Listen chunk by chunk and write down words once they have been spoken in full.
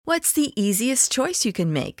What's the easiest choice you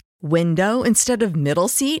can make? Window instead of middle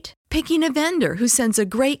seat? Picking a vendor who sends a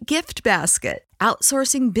great gift basket?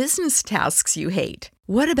 Outsourcing business tasks you hate?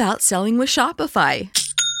 What about selling with Shopify?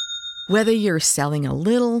 Whether you're selling a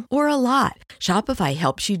little or a lot, Shopify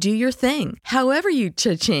helps you do your thing, however you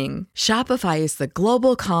cha-ching. Shopify is the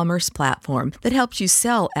global commerce platform that helps you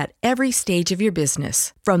sell at every stage of your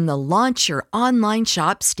business. From the launch your online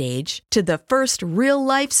shop stage to the first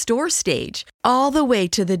real-life store stage, all the way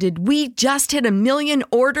to the did we just hit a million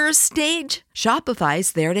orders stage.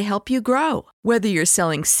 Shopify's there to help you grow. Whether you're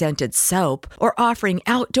selling scented soap or offering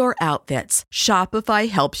outdoor outfits, Shopify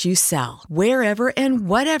helps you sell. Wherever and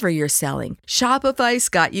whatever you're selling, Shopify's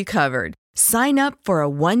got you covered. Sign up for a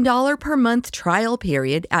 $1 per month trial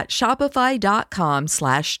period at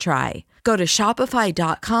shopify.com/try. Go to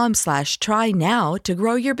shopify.com/try now to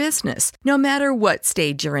grow your business, no matter what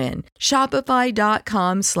stage you're in.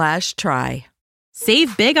 Shopify.com/try.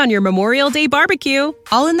 Save big on your Memorial Day barbecue,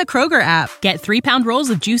 all in the Kroger app. Get 3-pound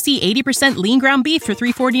rolls of juicy 80% lean ground beef for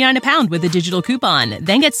 $3.49 a pound with a digital coupon.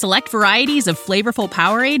 Then get select varieties of flavorful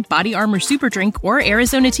Powerade, Body Armor Super Drink, or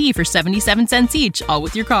Arizona tea for 77 cents each, all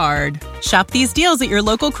with your card. Shop these deals at your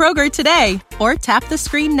local Kroger today, or tap the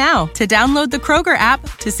screen now to download the Kroger app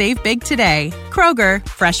to save big today. Kroger,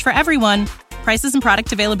 fresh for everyone. Prices and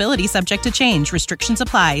product availability subject to change. Restrictions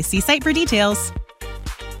apply. See site for details.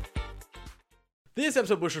 This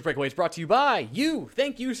episode of Bushwick Breakaway is brought to you by you.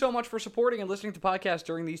 Thank you so much for supporting and listening to podcasts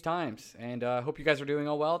during these times. And I hope you guys are doing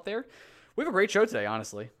all well out there. We have a great show today,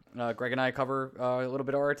 honestly. Greg and I cover a little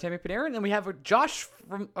bit of our Tammy Panera, and then we have Josh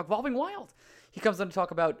from Evolving Wild. He comes on to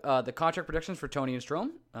talk about the contract predictions for Tony and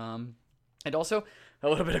Strome, and also a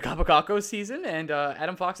little bit of Capocaco season, and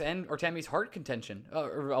Adam Fox and Tammy's heart contention.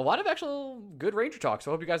 A lot of actual good Ranger talk,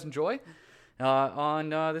 so I hope you guys enjoy on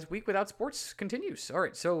this Week Without Sports continues. All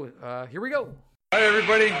right, so here we go. Hi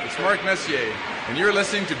everybody, it's Mark Messier, and you're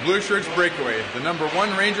listening to Blue Shirts Breakaway, the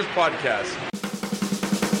 #1 Rangers podcast.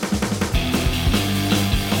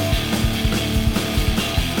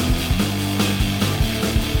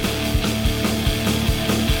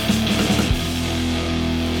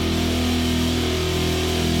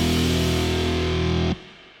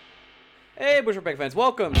 Hey, Bushwick Break fans,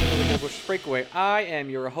 welcome to the Bushwick Breakaway. I am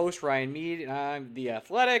your host, Ryan Mead, and I'm The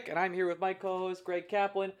Athletic, and I'm here with my co-host, Greg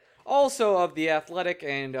Kaplan, also of The Athletic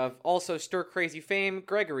and of also Stir Crazy fame.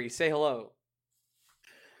 Gregory, say hello.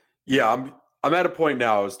 Yeah, I'm at a point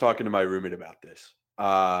now. I was talking to my roommate about this.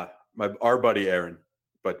 Our buddy Aaron,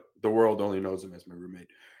 but the world only knows him as my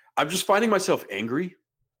roommate. I'm just finding myself angry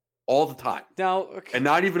all the time. Now, okay, and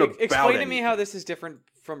not even about explain to me anything. how this is different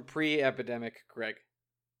from pre-epidemic, Greg.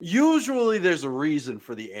 Usually there's a reason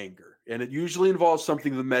for the anger, and it usually involves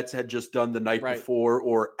something the Mets had just done the night before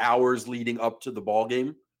or hours leading up to the ball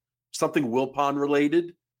game. Something Wilpon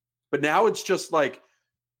related. But now it's just like,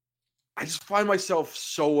 I just find myself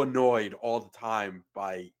so annoyed all the time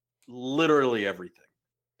by literally everything.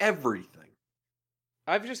 Everything.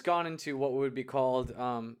 I've just gone into what would be called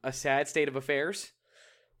a sad state of affairs,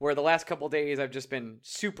 where the last couple of days I've just been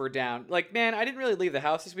super down. Like, man, I didn't really leave the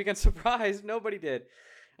house this weekend. Surprise, nobody did.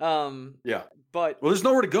 Yeah. But there's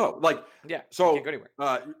nowhere to go. Like, yeah, so you can't go anywhere.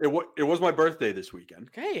 It was my birthday this weekend.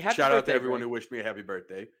 Okay, happy Shout out birthday, to everyone Greg. who wished me a happy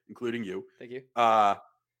birthday, including you. Thank you. And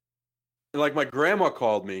like my grandma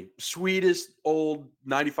called me, sweetest old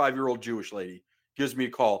 95-year-old Jewish lady, gives me a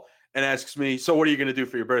call and asks me, "So what are you going to do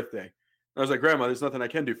for your birthday?" And I was like, "Grandma, there's nothing I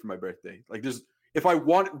can do for my birthday. Like,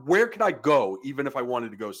 where could I go even if I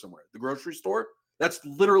wanted to go somewhere? The grocery store? That's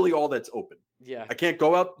literally all that's open. Yeah. I can't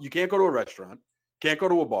go out. You can't go to a restaurant. Can't go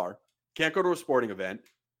to a bar. Can't go to a sporting event.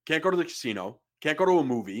 Can't go to the casino. Can't go to a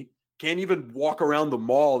movie. Can't even walk around the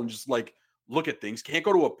mall and just like look at things. Can't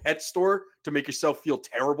go to a pet store to make yourself feel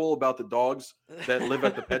terrible about the dogs that live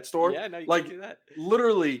at the pet store. Yeah, no, you like, can't do that.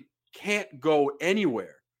 Literally can't go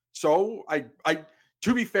anywhere. So I,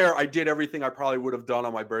 to be fair, I did everything I probably would have done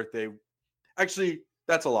on my birthday. Actually,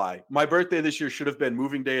 that's a lie. My birthday this year should have been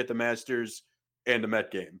moving day at the Masters and the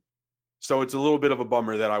Met game. So it's a little bit of a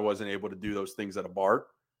bummer that I wasn't able to do those things at a bar.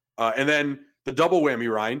 And then the double whammy,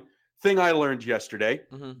 Ryan, thing I learned yesterday.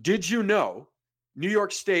 Mm-hmm. Did you know New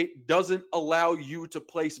York State doesn't allow you to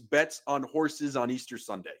place bets on horses on Easter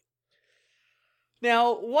Sunday?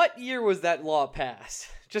 Now, what year was that law passed?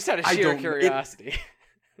 Just out of sheer curiosity.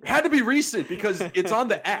 It had to be recent because it's on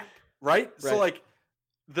the app, right? So like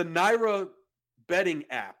the NYRA betting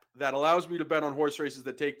app that allows me to bet on horse races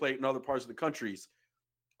that take place in other parts of the countries.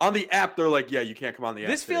 On the app, they're like, yeah, you can't come on the app.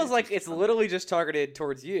 This feels like it's literally just targeted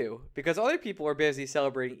towards you because other people are busy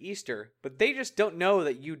celebrating Easter, but they just don't know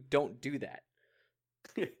that you don't do that.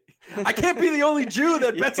 I can't be the only Jew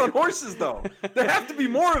that bets on horses, though. There have to be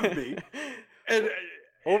more of me. And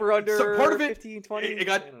over under so part of it, 15, 20.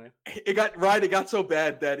 it got so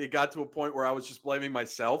bad that it got to a point where I was just blaming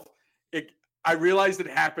myself. I realized it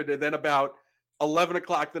happened, and then about 11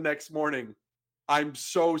 o'clock the next morning, I'm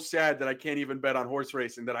so sad that I can't even bet on horse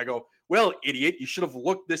racing that I go, well, idiot, you should have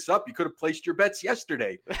looked this up. You could have placed your bets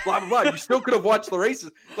yesterday. Blah, blah, blah. You still could have watched the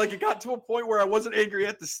races. Like, it got to a point where I wasn't angry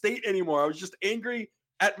at the state anymore. I was just angry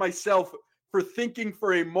at myself for thinking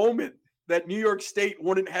for a moment that New York State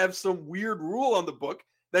wouldn't have some weird rule on the book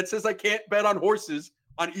that says I can't bet on horses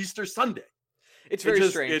on Easter Sunday. It's very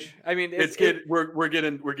strange. I mean, we're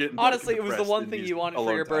getting. Honestly, it was the one thing you wanted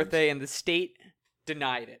for your birthday, and the state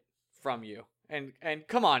denied it from you. And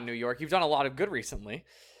come on, New York, you've done a lot of good recently.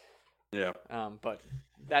 Yeah. But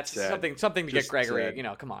that's sad. something to get Gregory. Sad. You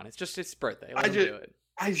know, come on, it's his birthday. Let him do it.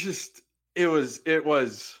 It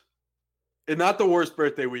was not the worst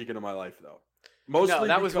birthday weekend of my life though. Mostly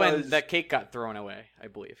that was when that cake got thrown away, I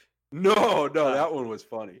believe. No, that one was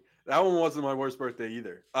funny. That one wasn't my worst birthday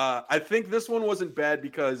either. I think this one wasn't bad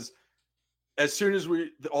because as soon as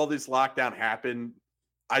all this lockdown happened,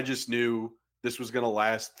 I just knew this was going to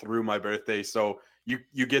last through my birthday. So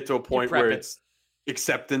you get to a point where it's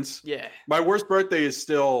acceptance. Yeah. My worst birthday is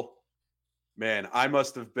still, man, I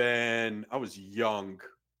was young.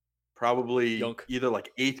 Probably either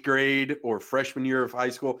like 8th grade or freshman year of high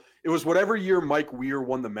school. It was whatever year Mike Weir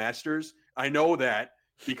won the Masters. I know that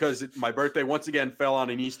because my birthday once again fell on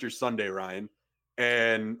an Easter Sunday, Ryan.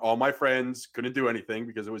 And all my friends couldn't do anything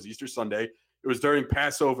because it was Easter Sunday. It was during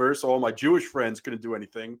Passover, so all my Jewish friends couldn't do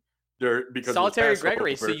anything. Because Solitary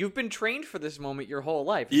Gregory. So you've been trained for this moment your whole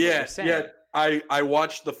life. Yeah. I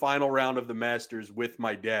watched the final round of the Masters with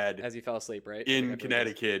my dad as he fell asleep, right? In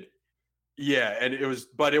Connecticut. Yeah, and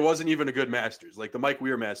it wasn't even a good Masters. Like the Mike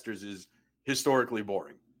Weir Masters is historically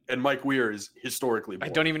boring, and Mike Weir is historically boring.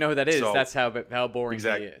 I don't even know who that is. So, that's how boring he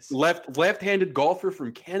is. Left-handed golfer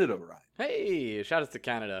from Canada, Ryan. Hey, shout out to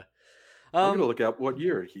Canada. I'm gonna look up what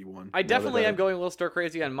year he won. I definitely am going a little stir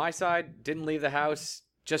crazy on my side. Didn't leave the house.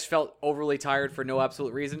 Just felt overly tired for no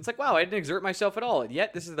absolute reason. It's like, wow, I didn't exert myself at all.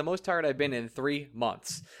 Yet this is the most tired I've been in 3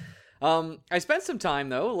 months. I spent some time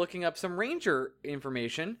though looking up some Ranger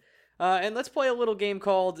information. And let's play a little game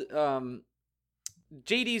called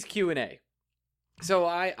JD's Q&A. So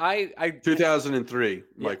I 2003,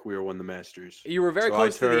 Mike Weir won the Masters. You were very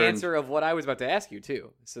close to the answer of what I was about to ask you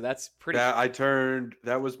too. So that's pretty.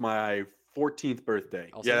 That was my 14th birthday.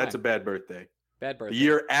 That's a bad birthday. Bad birthday. The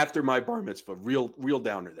year after my bar mitzvah, real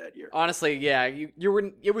downer that year. Honestly, yeah, you were.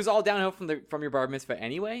 It was all downhill from your bar mitzvah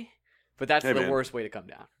anyway. But that's the worst way to come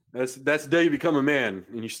down. That's the day you become a man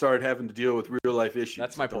and you start having to deal with real life issues.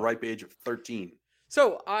 That's my at the ripe age of 13.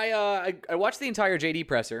 So I watched the entire JD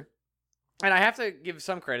presser, and I have to give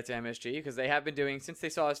some credit to MSG because they have been doing, since they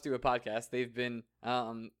saw us do a podcast, they've been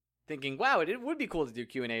thinking, wow, it would be cool to do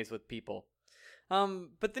Q&As with people.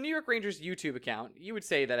 But the New York Rangers YouTube account, you would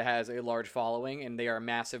say that it has a large following and they are a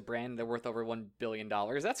massive brand. They're worth over $1 billion.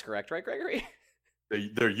 That's correct, right, Gregory?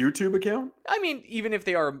 Their YouTube account? I mean, even if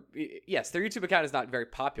they are, yes, their YouTube account is not very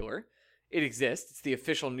popular. It exists. It's the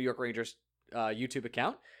official New York Rangers YouTube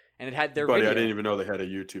account, and it had their Buddy, video. I didn't even know they had a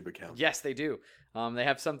YouTube account. Yes, they do. They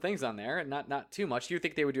have some things on there, and not too much. You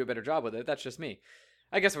think they would do a better job with it? That's just me.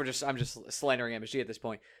 I guess I'm just slandering MSG at this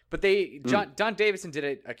point. But John Davison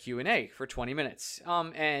did a Q&A for 20 minutes.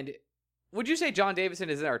 And would you say John Davison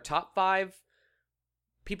is in our top 5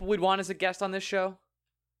 people we'd want as a guest on this show?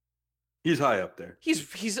 He's high up there.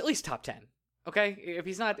 He's at least top 10. Okay, if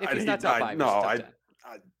he's not top 5, no, he's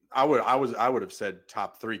top 10. I would have said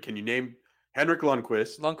top 3. Can you name Henrik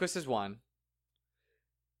Lundqvist? Lundqvist is one.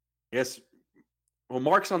 Yes. Well,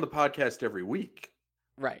 Mark's on the podcast every week.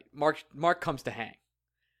 Right. Mark comes to hang.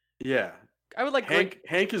 Yeah. I would like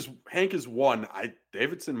Hank is 1.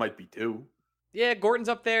 Davidson might be 2. Yeah, Gordon's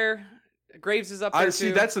up there. Graves is up there too.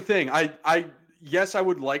 See, that's the thing. I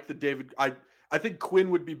would like the David. I think Quinn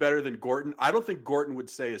would be better than Gorton. I don't think Gorton would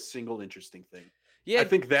say a single interesting thing. Yeah. I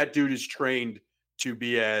think that dude is trained to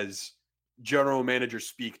be as general manager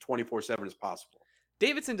speak 24/7 as possible.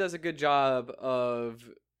 Davidson does a good job of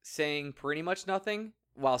saying pretty much nothing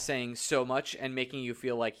while saying so much and making you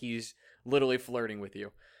feel like he's literally flirting with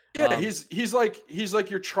you. Yeah, he's like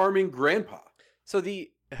your charming grandpa. So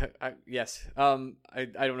yes, I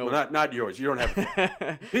don't know. Well, not yours. You don't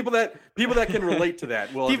have people that can relate to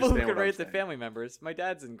that. Will people who can relate to family members. My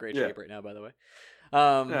dad's in great shape right now, by the way.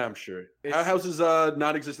 Yeah, I'm sure. How's his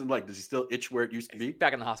non-existent leg? Does he still itch where it used to be?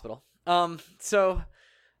 Back in the hospital. So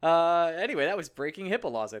anyway, that was breaking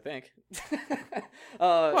HIPAA laws, I think.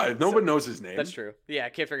 Nobody knows his name. That's true. Yeah, I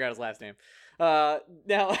can't figure out his last name.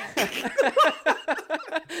 Now,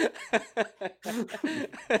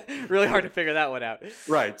 really hard to figure that one out.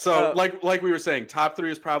 Right. So, like we were saying, top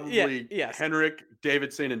three is probably yes. Henrik,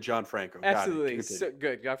 Davidson, and John Franco. Absolutely. So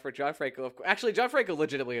good. John Franco. Actually, John Franco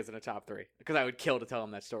legitimately isn't a top three because I would kill to tell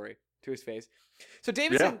him that story to his face. So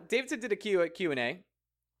Davidson did a Q&A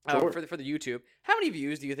Sure. for the YouTube. How many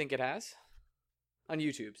views do you think it has on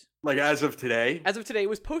YouTube's? Like as of today? As of today, it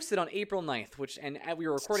was posted on April 9th, and we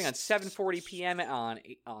were recording on 7:40 p.m.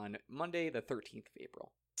 on Monday, the 13th of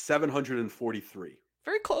April. 743.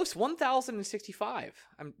 Very close, 1,065.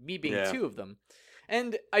 Me being two of them.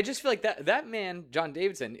 And I just feel like that man, John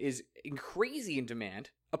Davidson, is crazy in demand.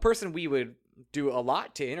 A person we would do a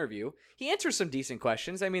lot to interview. He answers some decent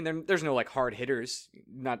questions. I mean, there's no like hard hitters.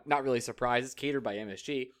 Not really surprised. It's catered by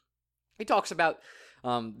MSG. He talks about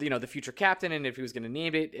the future captain and if he was going to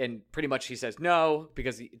name it, and pretty much he says no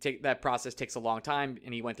because that process takes a long time,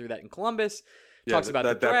 and he went through that in Columbus. Talks about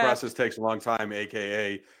that process takes a long time,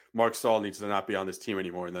 aka Mark Stahl needs to not be on this team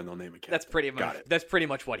anymore, and then they'll name a captain. That's pretty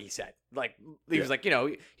much what he said. Like he was like,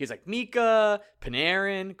 he's like Mika,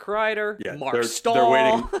 Panarin, Kreider, Mark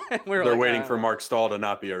Stahl. They're waiting for Mark Stahl to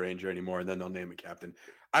not be a Ranger anymore, and then they'll name a captain.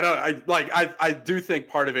 I do think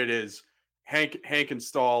part of it is Hank and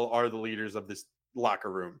Stahl are the leaders of this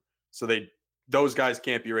locker room, so those guys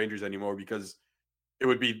can't be Rangers anymore because it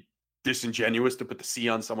would be disingenuous to put the C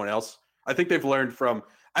on someone else. I think they've learned from.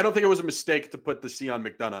 I don't think it was a mistake to put the C on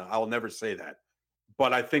McDonough. I will never say that,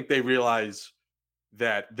 but I think they realize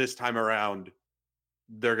that this time around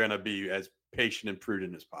they're going to be as patient and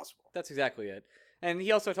prudent as possible. That's exactly it. And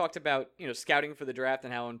he also talked about scouting for the draft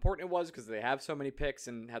and how important it was because they have so many picks,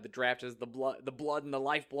 and how the draft is the blood and the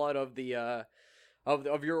lifeblood of the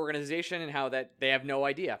of your organization, and how that they have no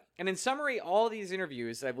idea. And in summary, all these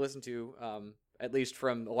interviews I've listened to, at least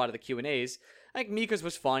from a lot of the Q&As, I think Mika's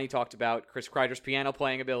was fun. He talked about Chris Kreider's piano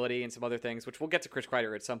playing ability and some other things, which we'll get to Chris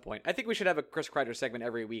Kreider at some point. I think we should have a Chris Kreider segment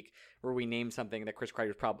every week where we name something that Chris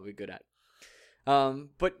Kreider's probably good at.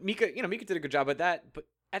 But Mika did a good job at that. But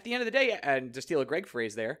at the end of the day, and to steal a Greg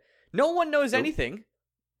phrase there, no one knows anything,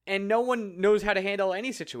 and no one knows how to handle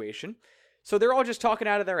any situation. So they're all just talking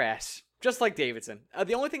out of their ass, just like Davidson.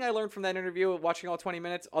 The only thing I learned from that interview, watching all 20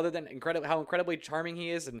 minutes, other than how incredibly charming he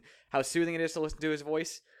is and how soothing it is to listen to his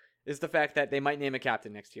voice, is the fact that they might name a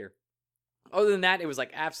captain next year. Other than that, it was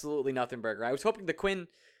like absolutely nothing burger. I was hoping the Quinn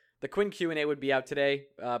Q&A would be out today,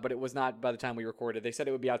 but it was not by the time we recorded. They said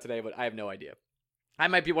it would be out today, but I have no idea. I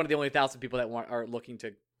might be one of the only 1,000 people that are looking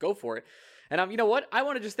to go for it. And you know what? I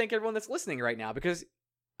want to just thank everyone that's listening right now because,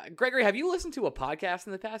 Gregory, have you listened to a podcast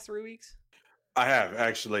in the past 3 weeks? I have,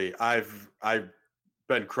 actually. I've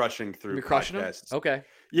been crushing through podcasts. Them? Okay.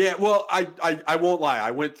 Yeah, well, I won't lie. I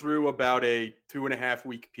went through about a 2.5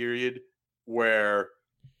 week period where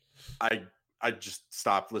I just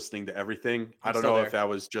stopped listening to everything. I don't know if that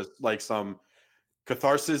was just like some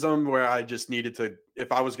catharsism where I just needed to,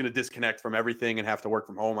 if I was going to disconnect from everything and have to work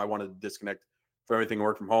from home, I wanted to disconnect from everything and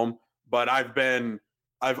work from home. But I've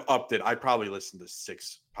upped it. I probably listened to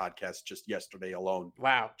 6 podcasts just yesterday alone.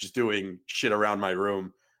 Wow. Just doing shit around my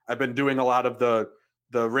room. I've been doing a lot of the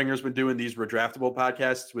Ringer's been doing these redraftable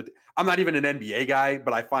podcasts with, I'm not even an NBA guy,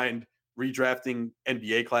 but I find redrafting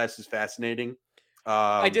NBA classes fascinating.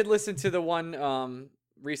 I did listen to the one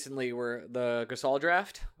recently where the Gasol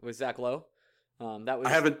draft with Zach Lowe. That was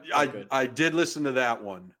I did listen to that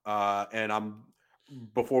one. And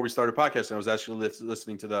before we started podcasting, I was actually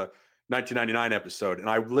listening to the 1999 episode, and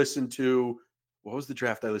I listened to, what was the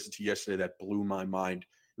draft I listened to yesterday that blew my mind?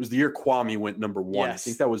 It was the year Kwame went number 1. Yes. I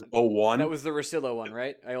think that was 2001. That was the Russillo one,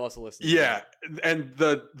 right? I also listened to that. And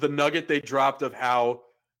the nugget they dropped of how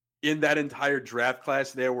in that entire draft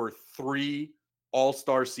class there were 3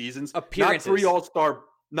 all-star seasons. Appearances. Not 3 all-star,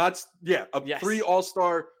 yes. 3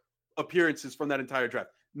 all-star appearances from that entire draft.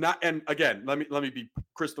 And again, let me be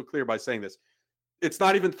crystal clear by saying this. It's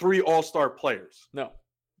not even 3 all-star players. No.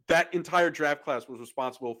 That entire draft class was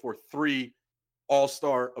responsible for 3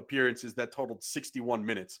 all-star appearances that totaled 61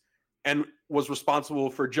 minutes and was responsible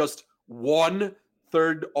for just 1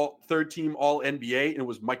 third team all-NBA, and it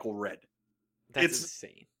was Michael Redd. That's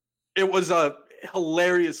insane. It was a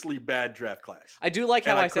hilariously bad draft class. I do like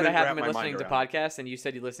how I said I haven't been listening to podcasts, and you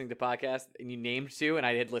said you're listening to podcasts, and you named 2, and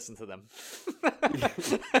I did listen to them.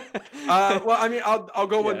 Well, I mean, I'll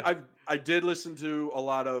go on. I did listen to a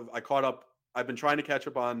lot of. I caught up. I've been trying to catch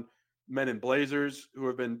up on Men in Blazers, who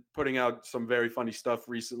have been putting out some very funny stuff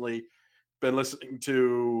recently. Been listening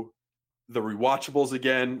to the Rewatchables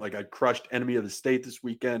again. Like, I crushed Enemy of the State this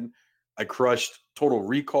weekend. I crushed Total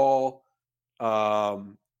Recall.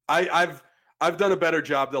 I've done a better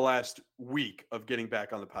job the last week of getting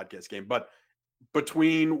back on the podcast game, but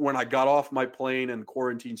between when I got off my plane and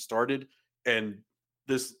quarantine started and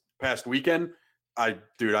this past weekend, I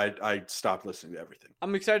stopped listening to everything.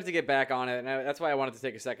 I'm excited to get back on it, and that's why I wanted to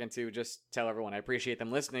take a second to just tell everyone I appreciate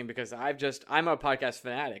them listening, because I'm a podcast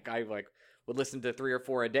fanatic. I would listen to 3 or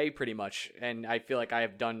 4 a day pretty much, and I feel like I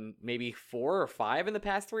have done maybe 4 or 5 in the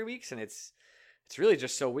past 3 weeks, and it's really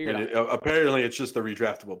just so weird. And apparently, it's just the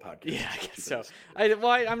redraftable podcast. Yeah, I guess so.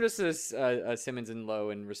 I'm just a Simmons and Lowe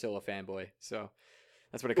and Russillo fanboy, so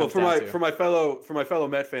that's what it comes down to. For my fellow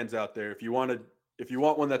Met fans out there, if you want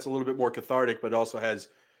one that's a little bit more cathartic, but also has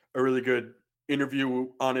a really good interview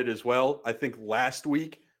on it as well, I think last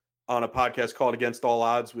week on a podcast called Against All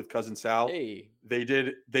Odds with Cousin Sal, they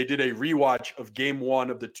did a rewatch of Game 1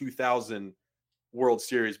 of the 2000 World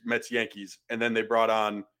Series Mets Yankees, and then they brought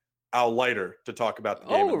on Al Leiter to talk about the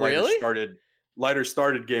game. Oh, really? Leiter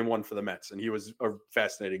started Game 1 for the Mets, and he was a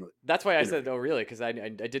fascinating. That's why I said, "Oh, really?" Because I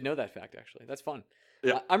did know that fact actually. That's fun.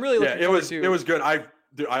 Yeah, I'm really looking forward to. It was good. I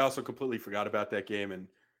also completely forgot about that game, and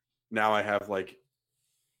now I have like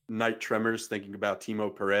night tremors thinking about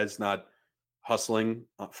Timo Perez not hustling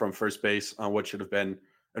from first base on what should have been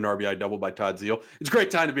an RBI double by Todd Zeile. It's a great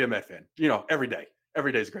time to be a Met fan. Every day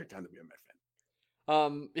is a great time to be a Met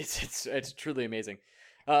fan. It's truly amazing.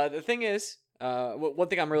 The thing is, one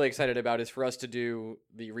thing I'm really excited about is for us to do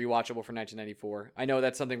the rewatchable for 1994. I know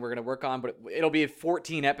that's something we're going to work on, but it'll be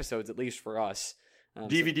 14 episodes at least for us.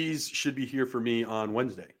 DVDs should be here for me on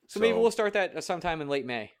Wednesday. So maybe we'll start that sometime in late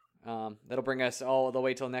May. That'll bring us all the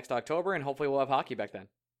way till next October, and hopefully we'll have hockey back then.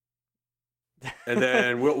 And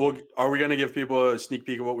then are we going to give people a sneak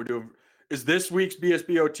peek of what we're doing? Is this week's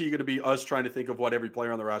BSBOT going to be us trying to think of what every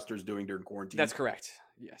player on the roster is doing during quarantine? That's correct.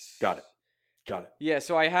 Yes. Got it. Yeah,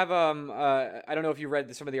 so I have I don't know if you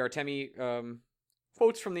read some of the Artemi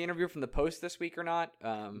quotes from the interview from the Post this week or not.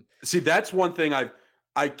 See, that's one thing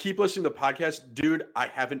I keep listening to the podcast. Dude, I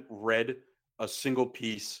haven't read a single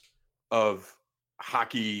piece of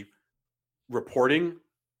hockey reporting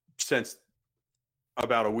since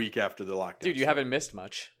about a week after the lockdown. Dude, you haven't missed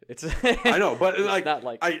much. It's I know, but like, not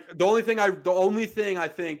like the only thing I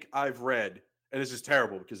think I've read, and this is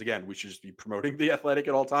terrible because again, we should just be promoting The Athletic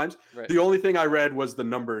at all times. Right. The only thing I read was the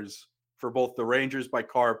numbers for both the Rangers by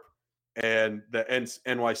Carp and the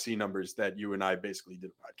NYC numbers that you and I basically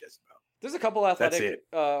did a podcast about. There's a couple Athletic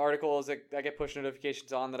articles that I get push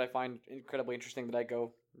notifications on that I find incredibly interesting that I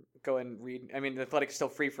go and read. I mean, The Athletic is still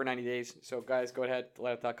free for 90 days, so guys, go ahead,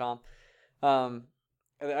 athletic.com.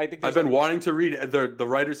 I think I've been wanting to read. The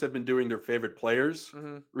writers have been doing their favorite players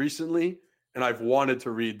recently, and I've wanted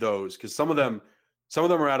to read those because some of them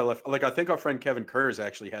are out of left. Like I think our friend Kevin Kurz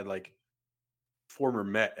actually had like former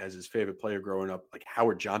Met as his favorite player growing up, like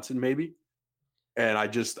Howard Johnson maybe. And I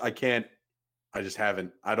just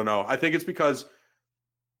haven't. I don't know. I think it's because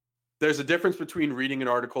there's a difference between reading an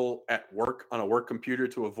article at work on a work computer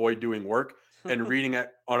to avoid doing work and reading an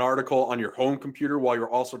article on your home computer while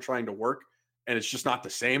you're also trying to work. And it's just not the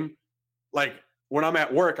same. Like when I'm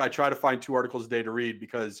at work, I try to find 2 articles a day to read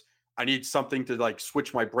because I need something to like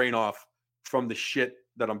switch my brain off from the shit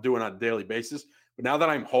that I'm doing on a daily basis. But now that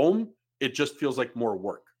I'm home, it just feels like more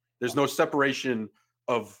work. There's no separation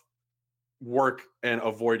of work and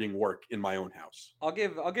avoiding work in my own house. I'll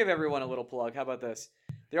give everyone a little plug. How about this?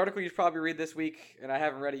 The article you should probably read this week, and I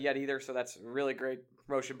haven't read it yet either, so that's really great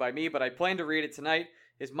promotion by me, but I plan to read it tonight,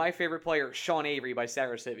 is My Favorite Player, Sean Avery by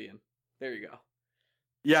Sarah Sivian. There you go.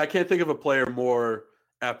 Yeah, I can't think of a player more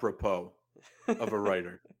apropos of a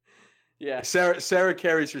writer. Yeah. Sarah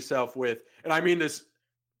carries herself with, and I mean this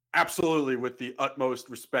absolutely with the utmost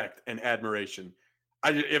respect and admiration.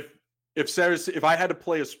 If I had to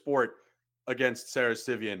play a sport against Sarah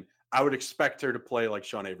Sivian, I would expect her to play like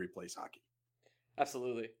Sean Avery plays hockey.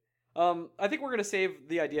 Absolutely. I think we're gonna save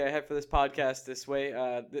the idea I had for this podcast this way.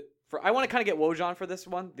 I want to kind of get Woj on for this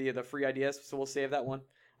one, the free ideas. So we'll save that one.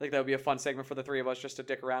 I think that would be a fun segment for the 3 of us just to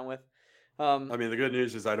dick around with. I mean, the good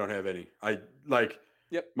news is I don't have any.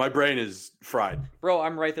 Yep. My brain is fried. Bro,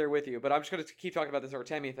 I'm right there with you. But I'm just going to keep talking about this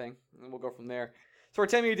Artemi thing, and we'll go from there. So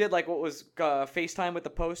Artemi did like what was FaceTime with the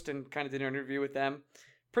Post and kind of did an interview with them.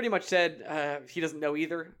 Pretty much said he doesn't know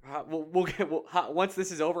either. Once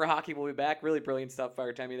this is over, hockey will be back. Really brilliant stuff by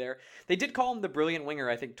Artemi there. They did call him the brilliant winger,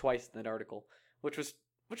 I think, twice in that article, which was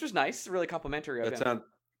nice. Really complimentary of him.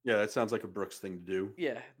 That sounds like a Brooks thing to do.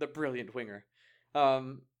 Yeah, the brilliant winger.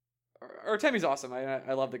 Artemi's awesome.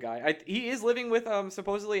 I love the guy. He is living with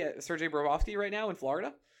supposedly Sergei Bobrovsky right now in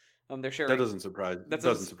Florida. They're sharing. That doesn't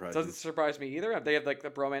surprise me either. They have like the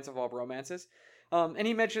bromance of all bromances. And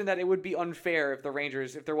he mentioned that it would be unfair if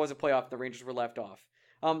there was a playoff, the Rangers were left off.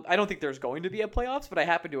 I don't think there's going to be a playoffs, but I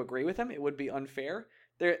happen to agree with him. It would be unfair.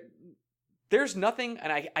 there's nothing,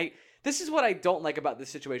 and I this is what I don't like about this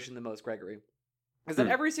situation the most, Gregory, is that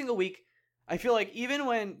every single week, I feel like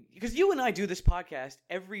even because you and I do this podcast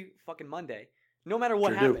every fucking Monday, no matter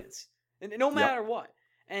what happens, and no matter what,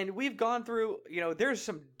 and we've gone through, there's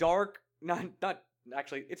some dark, not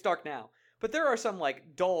actually, it's dark now, but there are some like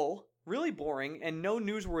dull, really boring, and no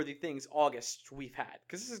newsworthy things August we've had,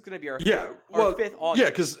 because this is going to be our fifth August. Yeah,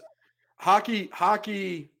 because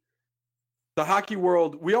the hockey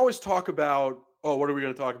world, we always talk about, what are we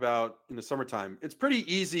going to talk about in the summertime? It's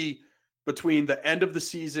pretty easy between the end of the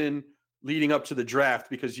season leading up to the draft,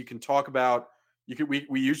 because you can talk about,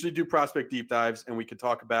 we usually do prospect deep dives, and we can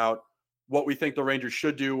talk about what we think the Rangers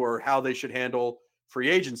should do or how they should handle free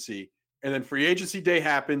agency. And then free agency day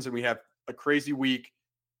happens, and we have a crazy week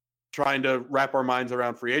trying to wrap our minds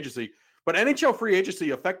around free agency. But NHL free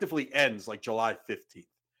agency effectively ends like July 15th.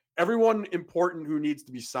 Everyone important who needs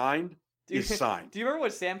to be signed is signed. Do you remember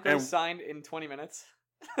when Stamkos signed in 20 minutes?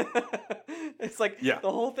 It's like the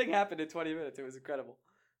whole thing happened in 20 minutes. It was incredible.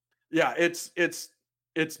 Yeah,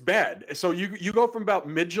 it's bad. So you go from about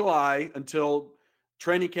mid-July until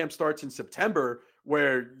training camp starts in September,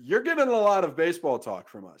 where you're getting a lot of baseball talk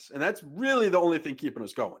from us, and that's really the only thing keeping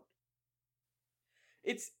us going.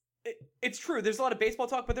 It's true. There's a lot of baseball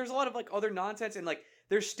talk, but there's a lot of like other nonsense, and like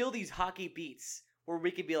there's still these hockey beats where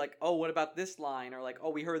we could be like, oh, what about this line? Or like,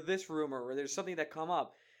 oh, we heard this rumor, or there's something that come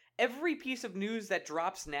up. Every piece of news that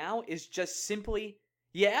drops now is just simply,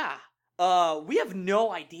 we have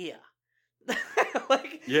no idea.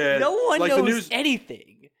 No one knows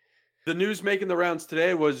anything. The news making the rounds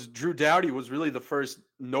today was Drew Doughty was really the first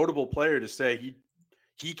notable player to say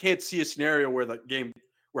he can't see a scenario where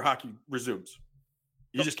hockey resumes.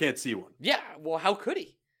 You just can't see one. Yeah, well, how could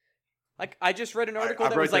he? Like, I just read an article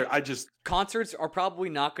that was like, concerts are probably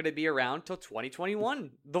not going to be around till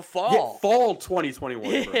 2021, the fall. Yeah, fall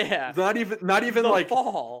 2021. Yeah, bro. Not even like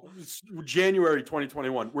fall. January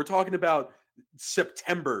 2021. We're talking about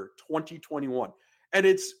September 2021, and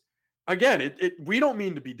it's again, we don't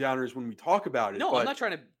mean to be downers when we talk about it. No, but I'm not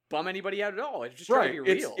trying to bum anybody out at all. It's just trying to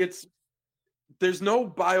be real. There's no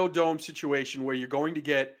biodome situation where you're going to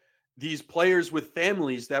get these players with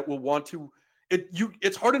families that will want to.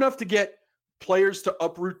 It's hard enough to get players to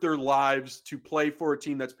uproot their lives to play for a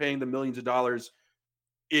team that's paying them millions of dollars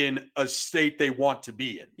in a state they want to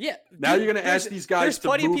be in. Yeah. Now you're going to ask these guys to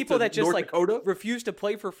move to North Dakota? There's plenty of people that just like refuse to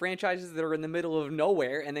play for franchises that are in the middle of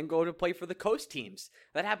nowhere and then go to play for the coast teams.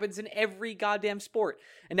 That happens in every goddamn sport.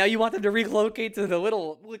 And now you want them to relocate to the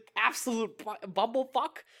little absolute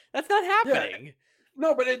bumblefuck? That's not happening. Yeah.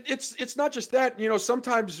 No, but it's not just that.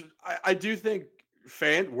 Sometimes I do think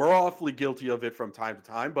we're awfully guilty of it from time to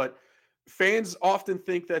time, but fans often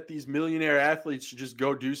think that these millionaire athletes should just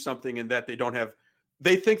go do something and that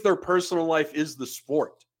they think their personal life is the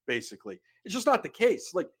sport, basically. It's just not the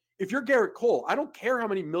case. Like, if you're Garrett Cole, I don't care how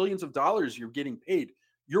many millions of dollars you're getting paid.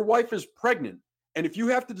 Your wife is pregnant. And if you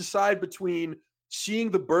have to decide between seeing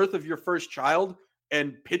the birth of your first child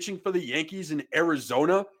and pitching for the Yankees in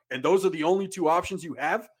Arizona, and those are the only two options you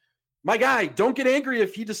have, my guy, don't get angry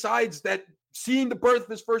if he decides that seeing the birth of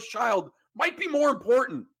his first child might be more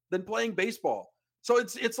important than playing baseball. So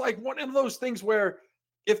it's like one of those things where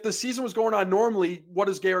if the season was going on normally, what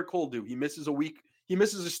does Garrett Cole do? He misses a week. He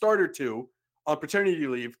misses a start or two on paternity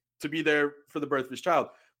leave to be there for the birth of his child.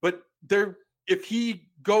 But if he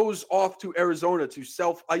goes off to Arizona to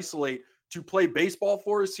self-isolate to play baseball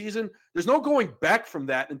for a season, there's no going back from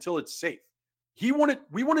that until it's safe. We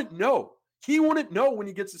wouldn't know. He wouldn't know when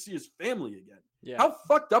he gets to see his family again. Yeah. How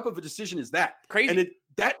fucked up of a decision is that? Crazy. And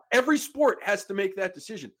that every sport has to make that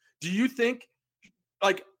decision. Do you think,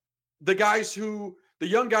 like, the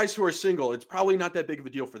young guys who are single, it's probably not that big of a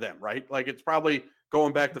deal for them, right? Like, it's probably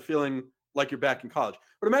going back to feeling like you're back in college.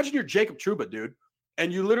 But imagine you're Jacob Trouba, dude,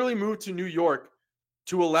 and you literally moved to New York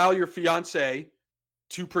to allow your fiance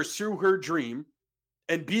to pursue her dream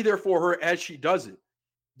and be there for her as she does it.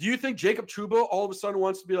 Do you think Jacob Trouba all of a sudden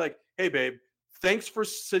wants to be like, hey, babe, thanks for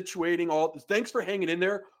hanging in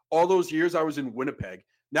there all those years I was in Winnipeg.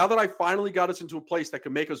 Now that I finally got us into a place that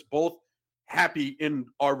can make us both happy in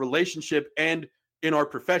our relationship and in our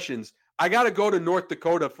professions, I got to go to North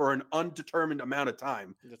Dakota for an undetermined amount of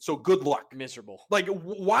time. So good luck. Miserable. Like,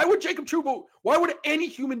 why would any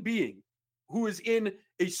human being who is in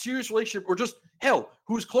a serious relationship or just, hell,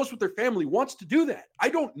 who's close with their family wants to do that? I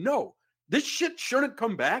don't know. This shit shouldn't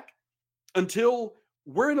come back until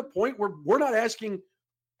we're in a point where we're not asking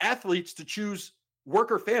athletes to choose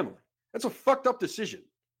work or family. That's a fucked up decision.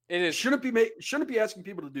 It is. Shouldn't be asking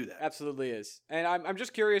people to do that. Absolutely is. And I'm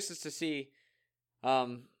just curious as to see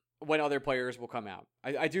when other players will come out.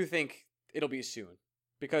 I do think it'll be soon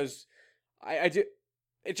because I do.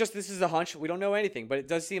 It just, this is a hunch. We don't know anything, but it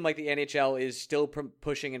does seem like the NHL is still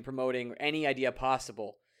pushing and promoting any idea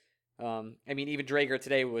possible. I mean, even Drager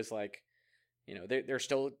today was like, they're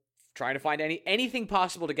still trying to find anything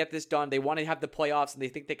possible to get this done. They want to have the playoffs, and they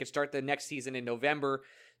think they could start the next season in November,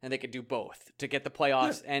 and they could do both to get the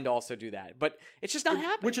playoffs and also do that. But it's just not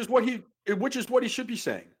happening. Which is what he should be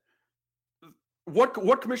saying.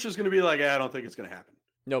 What commissioner is going to be like? I don't think it's going to happen.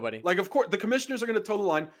 Nobody. Like, of course, the commissioners are going to toe the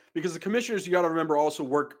line, because the commissioners, you got to remember, also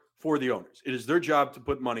work for the owners. It is their job to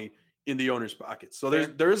put money in the owners' pockets. So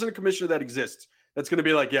there isn't a commissioner that exists that's going to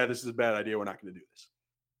be like, yeah, this is a bad idea, we're not going to do this.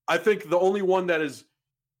 I think the only one that is,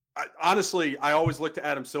 honestly, I always look to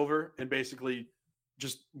Adam Silver and basically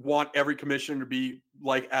just want every commissioner to be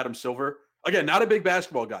like Adam Silver. Again, not a big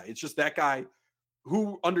basketball guy. It's just that guy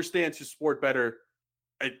who understands his sport better,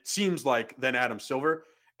 it seems like, than Adam Silver.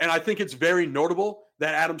 And I think it's very notable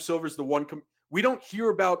that Adam Silver is the one. We don't hear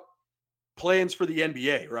about plans for the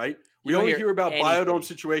NBA, right? We only hear about biodome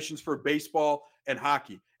situations for baseball and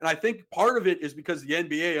hockey. And I think part of it is because the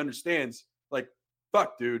NBA understands, like,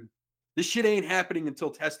 fuck, dude, this shit ain't happening until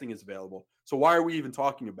testing is available. So why are we even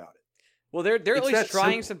talking about it? Well, they're at least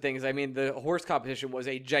trying some things. I mean, the horse competition was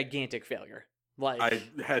a gigantic failure. Like, I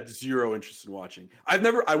had zero interest in watching. I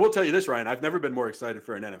will tell you this, Ryan, I've never been more excited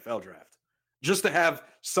for an NFL draft. Just to have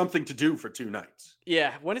something to do for 2 nights.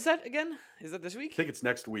 Yeah. When is that again? Is that this week? I think it's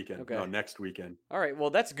next weekend. Okay. No, next weekend. All right.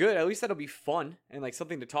 Well, that's good. At least that'll be fun and like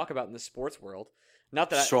something to talk about in the sports world.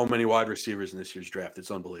 Not that so many wide receivers in this year's draft.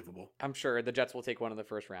 It's unbelievable. I'm sure the Jets will take one in the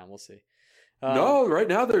first round. We'll see. No, right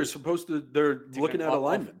now they're looking at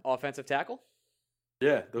alignment. Offensive tackle?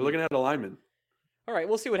 Yeah, they're looking at alignment. All right.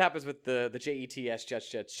 We'll see what happens with the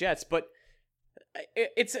Jets, Jets. But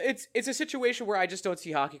it's a situation where I just don't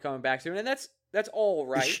see hockey coming back soon. And that's all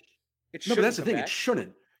right. No, but that's the thing. It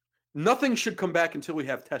shouldn't. Nothing should come back until we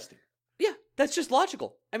have testing. Yeah, that's just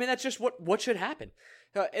logical. I mean, that's just what should happen.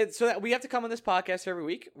 So that we have to come on this podcast every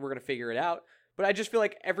week. We're gonna figure it out. But I just feel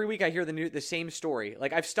like every week I hear the same story.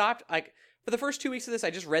 Like, I've stopped. Like, for the first 2 weeks of this, I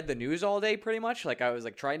just read the news all day, pretty much. Like, I was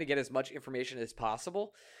like trying to get as much information as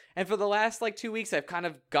possible. And for the last 2 weeks, I've kind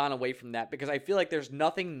of gone away from that because I feel like there's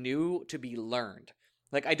nothing new to be learned.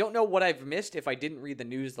 Like, I don't know what I've missed if I didn't read the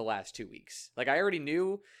news the last 2 weeks. Like, I already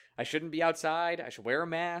knew I shouldn't be outside. I should wear a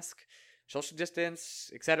mask, social distance,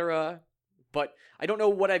 etc. But I don't know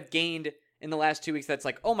what I've gained in the last 2 weeks that's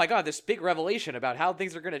like, oh my God, this big revelation about how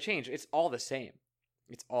things are going to change. It's all the same.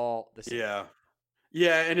 It's all the same. Yeah.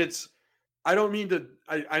 Yeah, and I don't mean to,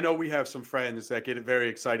 I know we have some friends that get very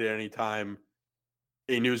excited anytime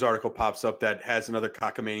a news article pops up that has another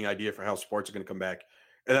cockamamie idea for how sports are going to come back.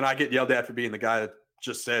 And then I get yelled at for being the guy that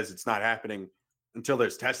just says it's not happening until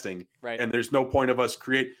there's testing. Right. And there's no point of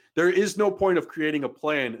there is no point of creating a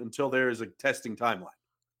plan until there is a testing timeline.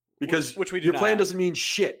 Because which we do your plan have. doesn't mean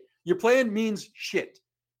shit. Your plan means shit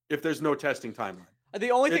if there's no testing timeline.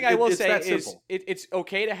 The only thing I will say is simple. It's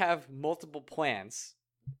okay to have multiple plans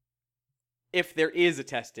if there is a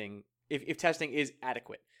testing, if testing is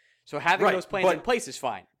adequate. So having those plans in place is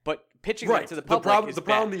fine, but pitching them to the public is the bad.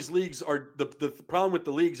 problem these leagues are the problem with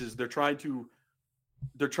the leagues is they're trying to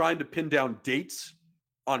pin down dates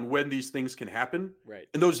on when these things can happen. Right.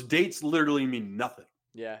 And those dates literally mean nothing.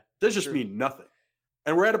 Yeah. They just mean nothing.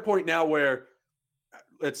 And we're at a point now where,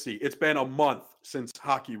 let's see, it's been a month since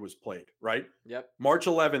hockey was played, right? Yep. March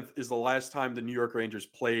 11th is the last time the New York Rangers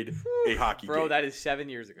played a hockey game. Bro, that is 7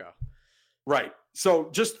 years ago. Right. So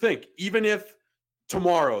just think, even if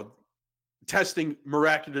tomorrow testing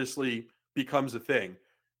miraculously becomes a thing,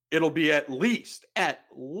 it'll be at least a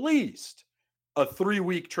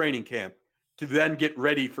 3-week training camp to then get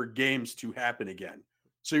ready for games to happen again.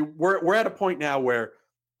 So we're at a point now where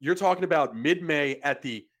you're talking about mid-May at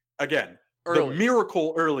the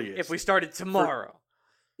miracle earliest. If we started tomorrow.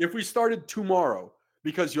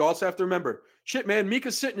 Because you also have to remember, shit, man,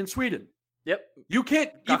 Mika's sitting in Sweden. Yep. You can't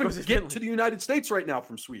even get to the United States right now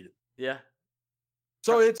from Sweden. Yeah.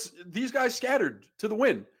 So it's these guys scattered to the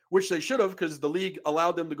wind, which they should have because the league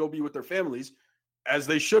allowed them to go be with their families, as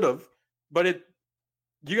they should have. But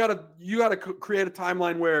you gotta create a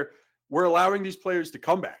timeline where we're allowing these players to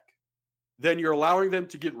come back. Then you're allowing them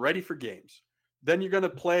to get ready for games. Then you're gonna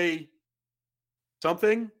play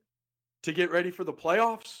something to get ready for the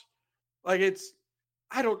playoffs. Like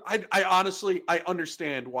I honestly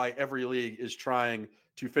understand why every league is trying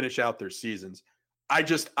to finish out their seasons. I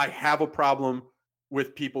have a problem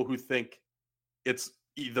with people who think it's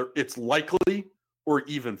likely or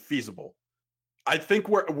even feasible. I think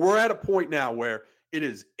we're at a point now where it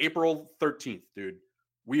is April 13th, dude.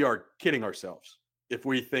 We are kidding ourselves if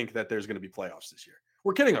we think that there's going to be playoffs this year.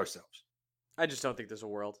 We're kidding ourselves. I just don't think there's a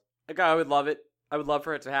world. Like, I would love it. I would love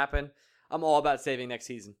for it to happen. I'm all about saving next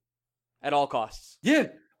season at all costs. Yeah,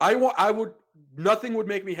 I would. Nothing would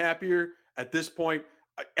make me happier at this point.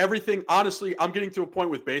 Everything, honestly, I'm getting to a point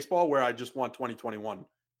with baseball where I just want 2021.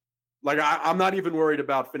 Like, I'm not even worried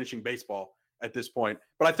about finishing baseball at this point.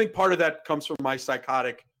 But I think part of that comes from my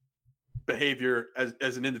psychotic behavior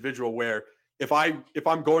as an individual, where if I'm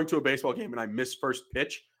going to a baseball game and I miss first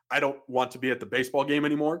pitch, I don't want to be at the baseball game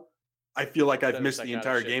anymore. I feel like I've missed the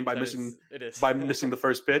entire game by missing the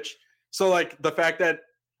first pitch. So, like, the fact that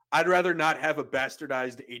I'd rather not have a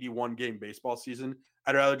bastardized 81 game baseball season.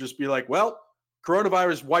 I'd rather just be like, well,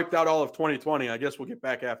 coronavirus wiped out all of 2020. I guess we'll get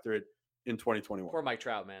back after it in 2021. Poor Mike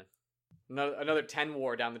Trout, man. Another 10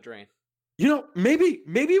 WAR down the drain. You know, maybe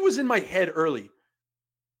it was in my head early.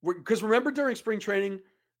 Because remember during spring training,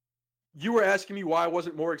 you were asking me why I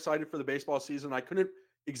wasn't more excited for the baseball season. I couldn't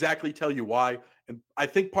exactly tell you why. And I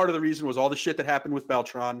think part of the reason was all the shit that happened with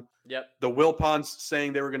Beltran. Yep. The Wilpons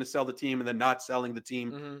saying they were going to sell the team and then not selling the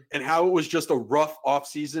team. And how it was just a rough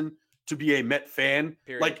offseason to be a Met fan.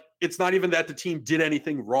 Period. Like, it's not even that the team did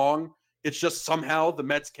anything wrong. It's just somehow the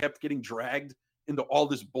Mets kept getting dragged into all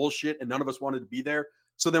this bullshit and none of us wanted to be there.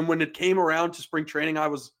 So then when it came around to spring training, I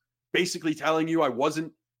was basically telling you I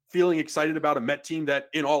wasn't feeling excited about a Met team that,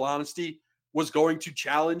 in all honesty, was going to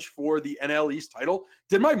challenge for the NL East title.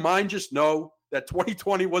 Did my mind just know that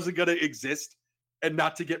 2020 wasn't going to exist and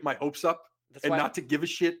not to get my hopes up not to give a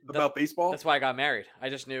shit about baseball? That's why I got married. I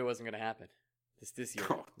just knew it wasn't going to happen this year.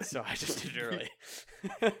 So I just did it early.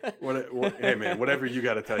 Hey, man, whatever you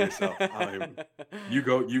got to tell yourself. You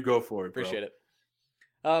go for it, bro. Appreciate it.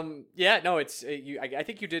 Yeah, no, it's you. I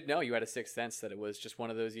think you did know. You had a sixth sense that it was just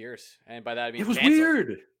one of those years, and by that I mean it was canceled.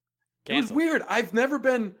 weird. It was weird. I've never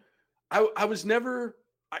been. I was never.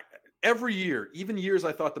 Every year, even years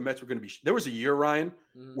I thought the Mets were going to be. There was a year, Ryan,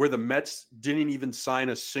 where the Mets didn't even sign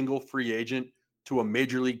a single free agent to a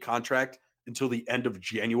major league contract until the end of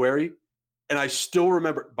January, and I still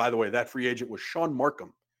remember. By the way, that free agent was Sean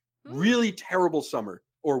Markham. Really terrible summer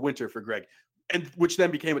or winter for Greg. And which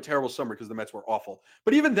then became a terrible summer because the Mets were awful.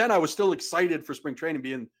 But even then, I was still excited for spring training,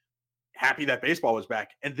 being happy that baseball was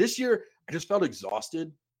back. And this year, I just felt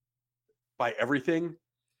exhausted by everything.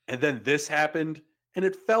 And then this happened, and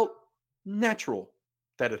it felt natural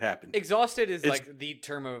that it happened. Exhausted is like the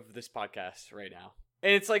term of this podcast right now.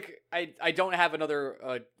 And it's like, I don't have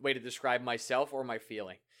another way to describe myself or my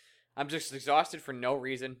feeling. I'm just exhausted for no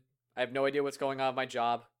reason. I have no idea what's going on with my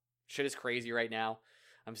job. Shit is crazy right now.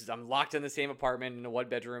 I'm locked in the same apartment in a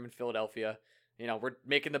 1-bedroom in Philadelphia. You know, we're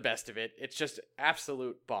making the best of it. It's just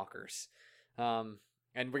absolute bonkers.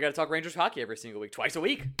 And we got to talk Rangers hockey every single week, twice a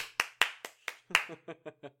week.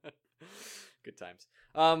 Good times.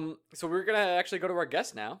 So we're going to actually go to our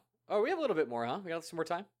guest now. Oh, we have a little bit more, huh? We got some more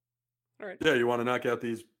time? All right. Yeah, you want to knock out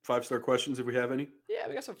these 5-star questions if we have any? Yeah,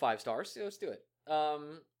 we got some 5 stars. Yeah, let's do it.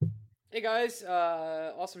 Hey guys,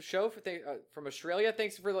 awesome show from Australia.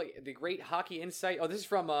 Thanks for the great hockey insight. Oh, this is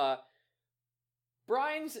from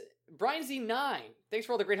Brian Z9. Thanks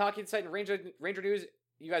for all the great hockey insight and Ranger news.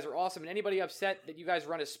 You guys are awesome. And anybody upset that you guys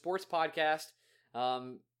run a sports podcast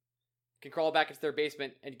can crawl back into their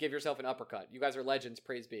basement and give yourself an uppercut. You guys are legends.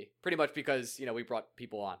 Praise be. Pretty much because we brought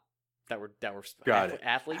people on that were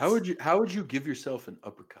athletes. How would you give yourself an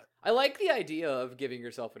uppercut? I like the idea of giving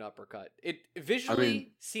yourself an uppercut. It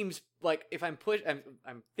visually seems like if I'm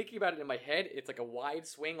thinking about it in my head, it's like a wide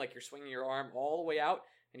swing, like you're swinging your arm all the way out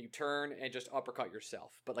and you turn and just uppercut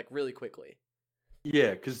yourself, but like really quickly.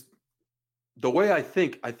 Yeah, because the way I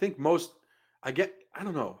think most, I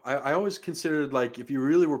don't know. I always considered, like, if you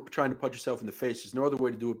really were trying to punch yourself in the face, there's no other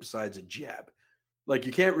way to do it besides a jab. Like,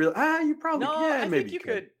 you can't really, you probably can. Maybe you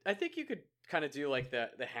could. I think you could kind of do like the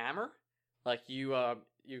hammer. Like you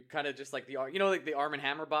kind of just like like the Arm &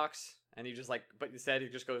 Hammer box, and you just like, but instead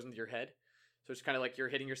it just goes into your head. So it's kind of like you're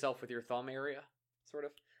hitting yourself with your thumb area, sort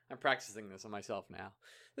of. I'm practicing this on myself now.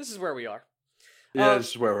 This is where we are. Yeah, this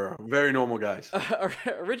is where we're very normal guys.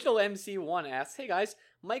 Original MC1 asks, hey guys,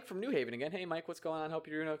 Mike from New Haven again. Hey Mike, what's going on? Hope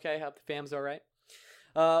you're doing okay. Hope the fam's all right.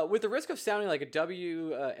 With the risk of sounding like a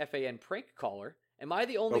WFAN prank caller, am I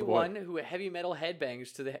the only one who heavy metal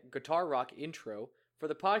headbangs to the guitar rock intro for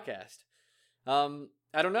the podcast?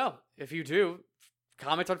 I don't know. If you do,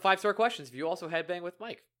 comment on 5-star questions. If you also headbang with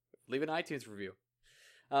Mike, leave an iTunes review.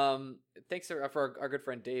 Thanks for our good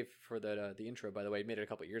friend Dave for the intro, by the way. He made it a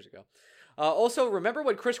couple years ago. Also, remember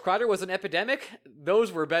when Chris Kreider was an epidemic?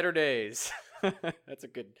 Those were better days. That's a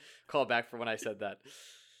good callback for when I said that.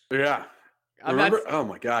 Yeah. Oh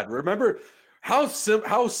my God. Remember How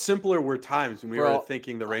simpler were times when we Bro, were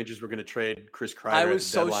thinking the Rangers were going to trade Chris Kreider I at was the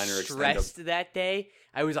so deadline or extend him? stressed that day.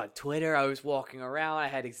 I was on Twitter. I was walking around. I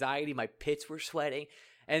had anxiety. My pits were sweating.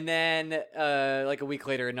 And then, like a week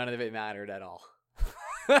later, none of it mattered at all.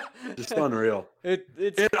 Just unreal.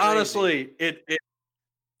 It's honestly,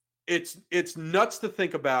 it's nuts to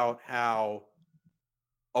think about how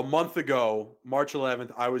a month ago, March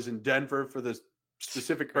 11th, I was in Denver for the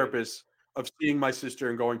specific purpose of seeing my sister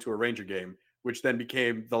and going to a Ranger game, which then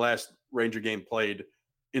became the last Ranger game played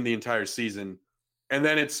in the entire season. And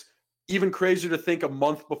then it's even crazier to think a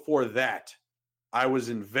month before that, I was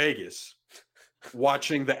in Vegas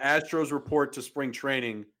watching the Astros report to spring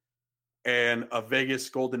training and a Vegas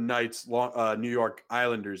Golden Knights New York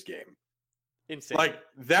Islanders game. insane. Like,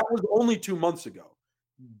 that was only 2 months ago.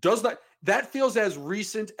 Does that feels as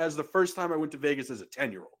recent as the first time I went to Vegas as a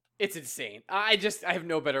 10-year-old. It's insane. I have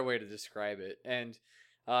no better way to describe it. And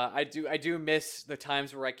I do miss the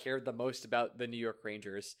times where I cared the most about the New York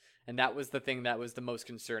Rangers. And that was the thing that was the most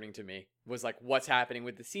concerning to me, was like what's happening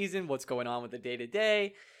with the season, what's going on with the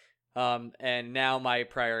day-to-day. And now my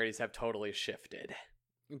priorities have totally shifted.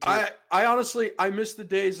 I honestly, I miss the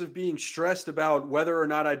days of being stressed about whether or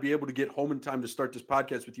not I'd be able to get home in time to start this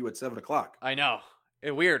podcast with you at 7:00. I know.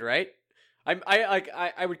 Weird, right?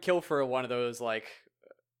 I would kill for one of those like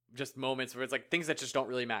just moments where it's like things that just don't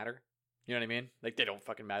really matter. You know what I mean? Like they don't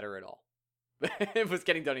fucking matter at all. It was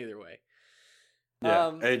getting done either way.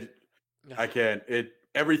 Yeah, I can't.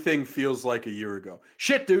 Everything feels like a year ago.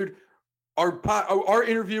 Shit, dude. Our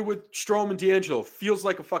interview with Strome and D'Angelo feels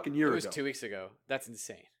like a fucking year ago. It was 2 weeks ago. That's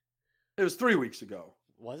insane. It was 3 weeks ago.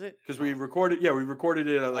 Was it? Because we recorded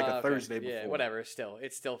it like a Thursday before. Yeah, whatever. It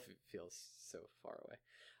still feels so far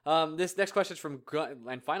away. This next question is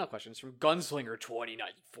and final question is from Gunslinger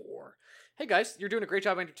 2094. Hey guys, you're doing a great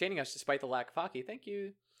job entertaining us despite the lack of hockey. Thank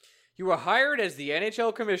you. You were hired as the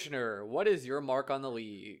NHL commissioner. What is your mark on the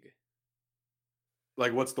league?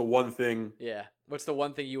 Like, what's the one thing? Yeah. What's the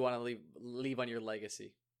one thing you want to leave on your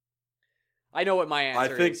legacy? I know what my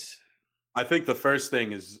answer is. I think the first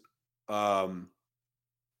thing is, I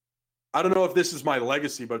don't know if this is my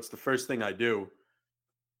legacy, but it's the first thing I do.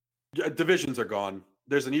 Divisions are gone.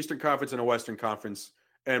 There's an Eastern Conference and a Western Conference,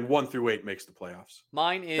 and 1 through 8 makes the playoffs.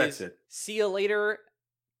 Mine is, that's it. See you later,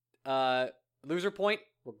 loser point.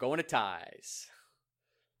 We're going to ties.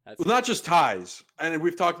 Well, not just ties, and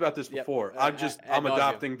we've talked about this before. I'm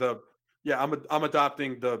adopting the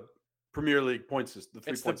Premier League point system,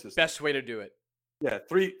 the 3-point system. Best way to do it. Yeah,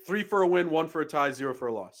 three for a win, 1 for a tie, 0 for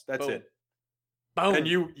a loss. That's Boom. it. Boom. And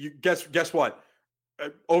you guess what?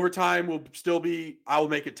 Overtime will still be. I will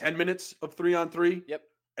make it 10 minutes of 3-on-3. Yep.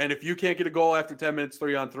 And if you can't get a goal after 10 minutes,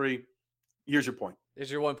 3-on-3, here's your point. Here's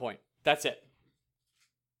your 1 point. That's it.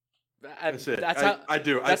 That's it. I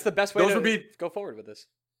do. That's the best way to go forward with this.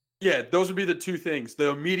 Yeah, those would be the 2 things, the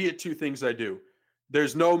immediate 2 things I do.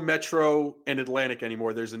 There's no Metro and Atlantic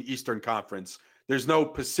anymore. There's an Eastern Conference. There's no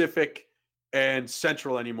Pacific and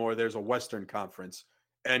Central anymore. There's a Western Conference.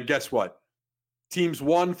 And guess what? Teams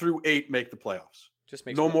 1 through 8 make the playoffs. Just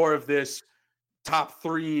makes no more of this top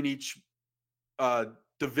 3 in each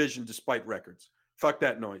division despite records. Fuck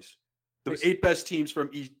that noise. The 8 best teams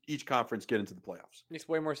from each conference get into the playoffs. Makes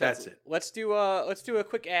way more sense. That's it. Let's do a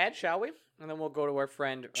quick ad, shall we? And then we'll go to our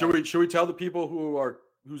friend. Should we tell the people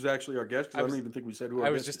who's actually our guest? Because I don't even think we said who. I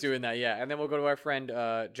was just doing that, yeah. And then we'll go to our friend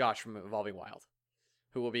Josh from Evolving Wild,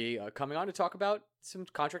 who will be coming on to talk about some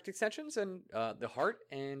contract extensions and the Hart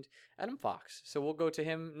and Adam Fox. So we'll go to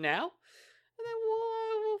him now, and then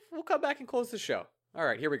we'll come back and close the show. All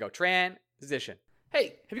right, here we go. Transition.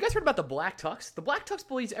 Hey, have you guys heard about the Black Tux? The Black Tux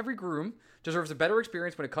believes every groom deserves a better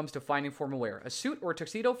experience when it comes to finding formal wear, a suit or a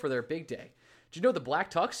tuxedo for their big day. Did you know the Black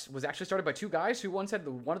Tux was actually started by 2 guys who once had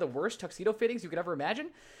one of the worst tuxedo fittings you could ever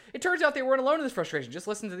imagine? It turns out they weren't alone in this frustration. Just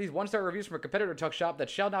listen to these 1-star reviews from a competitor tux shop that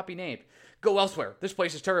shall not be named. Go elsewhere. This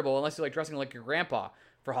place is terrible unless you like dressing like your grandpa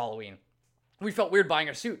for Halloween. We felt weird buying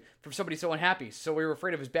a suit from somebody so unhappy, so we were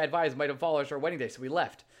afraid of his bad vibes might have followed us our wedding day, so we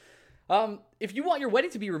left. If you want your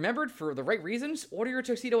wedding to be remembered for the right reasons, order your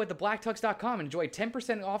tuxedo at thebblacktux.com and enjoy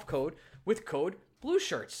 10% off code with code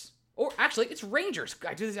BLUESHIRTS. Or actually, it's Rangers.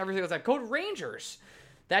 I do this every single time. Code Rangers.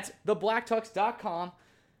 That's thebblacktux.com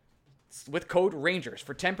with code Rangers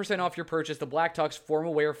for 10% off your purchase. The Black Tux,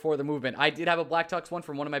 formal wear for the movement. I did have a Black Tux one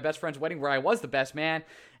from one of my best friend's wedding where I was the best man,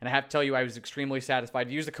 and I have to tell you, I was extremely satisfied.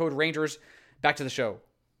 Use the code Rangers. Back to the show.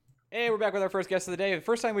 Hey, we're back with our first guest of the day. The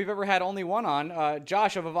first time we've ever had only one on,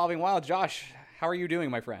 Josh of Evolving Wild. Josh, how are you doing,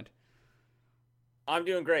 my friend? I'm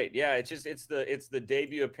doing great. Yeah, it's the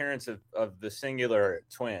debut appearance of the singular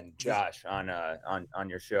twin, Josh, on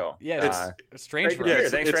your show. Yeah, it's strange. Great to be here.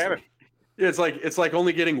 Thanks for having me. Yeah, it's like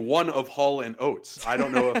only getting one of Hull and Oates. I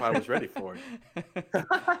don't know if I was ready for it.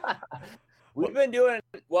 We've been doing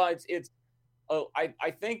well.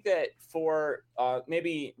 I think that for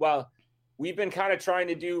we've been kind of trying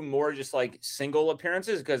to do more just like single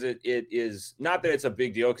appearances because it is not that it's a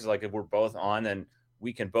big deal because like if we're both on, then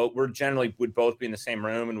we're generally would both be in the same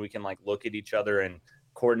room and we can like look at each other and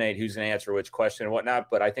coordinate who's going to answer which question and whatnot.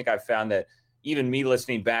 But I think I've found that even me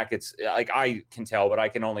listening back, it's like I can tell, but I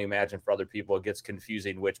can only imagine for other people it gets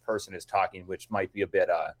confusing which person is talking, which might be a bit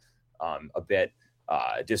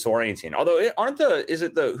disorienting. Although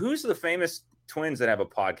who's the famous twins that have a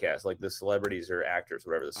podcast, like the celebrities or actors,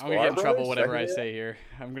 whatever. I'm gonna get in trouble whatever I say here.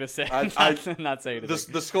 I'm gonna say not say it. The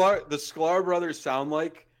Sklar brothers sound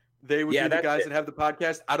like they would be the guys that have the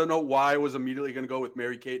podcast. I don't know why I was immediately going to go with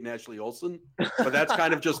Mary Kate and Ashley Olsen, but that's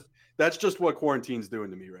kind of just what quarantine's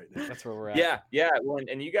doing to me right now. That's where we're at. Yeah. Well,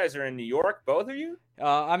 and you guys are in New York, both of you?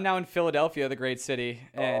 I'm now in Philadelphia, the great city,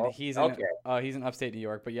 and he's in upstate New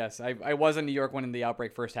York. But yes, I was in New York when the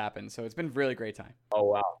outbreak first happened, so it's been a really great time. Oh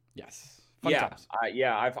wow. Yes. Fun times.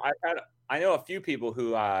 I know a few people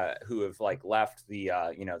who have like left the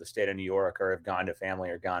the state of New York or have gone to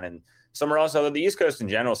family or gone in somewhere else. Although the East Coast in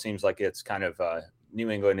general seems like it's kind of New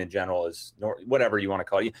England in general is whatever you want to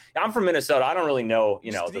call it. I'm from Minnesota. I don't really know the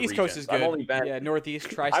East regions. Coast is good. I've only been Northeast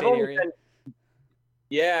tri-state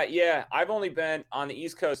area. I've only been on the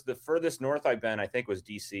East Coast. The furthest north I've been, I think, was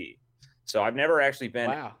DC. So I've never actually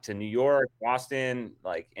been to New York, Boston,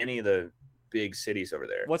 like any of the big cities over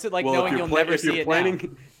there. What's it like knowing you'll never see it now?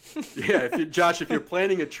 Yeah, if you're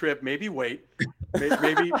planning a trip, maybe wait.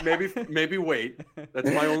 Maybe wait.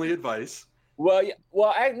 That's my only advice. No.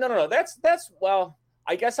 That's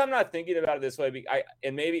I guess I'm not thinking about it this way.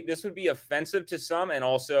 And maybe this would be offensive to some, and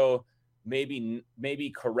also maybe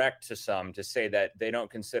correct to some to say that they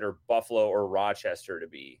don't consider Buffalo or Rochester to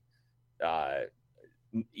be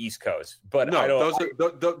East Coast. But no, those are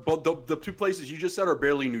the two places you just said are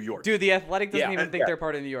barely New York. Dude, the Athletic doesn't even think they're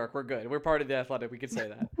part of New York. We're good. We're part of the Athletic. We could say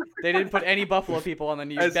that. They didn't put any Buffalo people on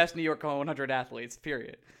the best New York 100 athletes,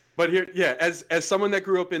 period. But here, as someone that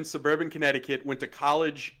grew up in suburban Connecticut, went to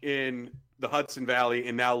college in the Hudson Valley,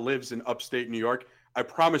 and now lives in upstate New York, I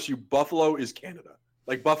promise you, Buffalo is Canada.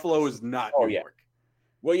 Like, Buffalo is not New York.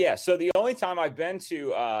 Well, yeah. So the only time I've been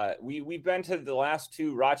to, we've been to the last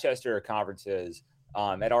two Rochester conferences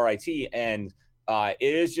at RIT, and it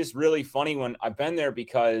is just really funny when I've been there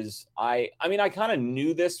because I kind of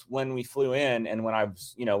knew this when we flew in, and when I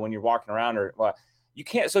was, when you're walking around you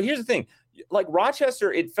can't. So here's the thing, like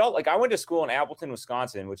Rochester, it felt like I went to school in Appleton,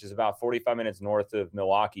 Wisconsin, which is about 45 minutes north of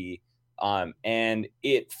Milwaukee. And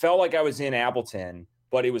it felt like I was in Appleton,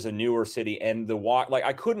 but it was a newer city, and the walk, like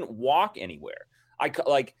I couldn't walk anywhere.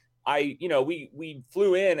 We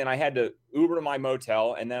flew in and I had to Uber to my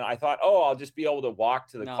motel, and then I thought, I'll just be able to walk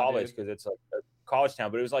to the college because it's like a college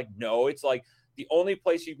town. But it was like, no, it's like the only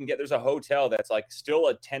place you can get, there's a hotel that's like still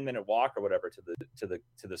a 10-minute walk or whatever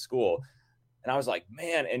to the school. And I was like,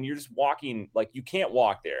 man, and you're just walking, like you can't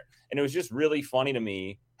walk there. And it was just really funny to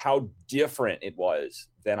me how different it was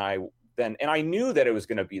and I knew that it was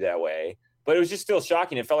going to be that way, but it was just still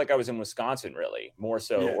shocking. It felt like I was in Wisconsin, really, more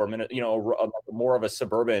so, or more of a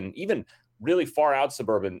suburban, even really far out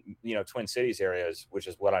suburban, Twin Cities areas, which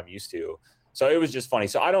is what I'm used to. So it was just funny.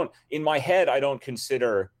 So in my head, I don't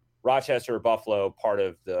consider Rochester or Buffalo part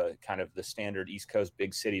of the kind of the standard East Coast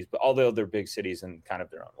big cities, but although they're big cities in kind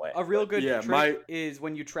of their own way. A real good trick is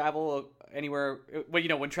when you travel anywhere,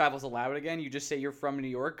 when travel's allowed again, you just say you're from New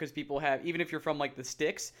York, because people have, even if you're from like the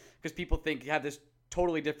sticks, because people have this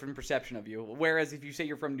totally different perception of you. Whereas if you say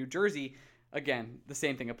you're from New Jersey, again, the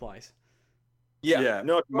same thing applies. Yeah.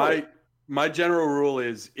 No, my general rule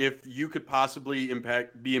is if you could possibly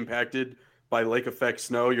be impacted by lake effect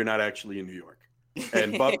snow, you're not actually in New York.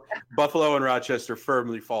 And Buffalo and Rochester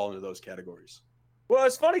firmly fall into those categories. Well,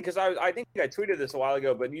 it's funny because I think I tweeted this a while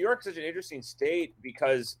ago, but New York's such an interesting state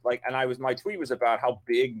because my tweet was about how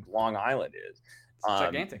big Long Island is. It's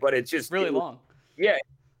gigantic. But it's just really long. Yeah,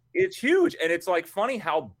 it's huge. And it's like funny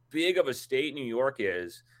how big of a state New York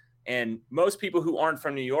is. And most people who aren't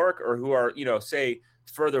from New York or who are, say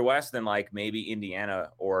further west than like maybe Indiana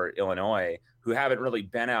or Illinois, who haven't really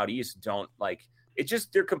been out east, don't like it.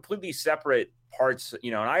 Just they're completely separate parts,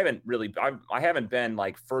 and I haven't been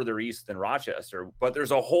like further east than Rochester, but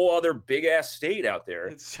there's a whole other big ass state out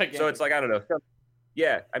there. So it's like, I don't know.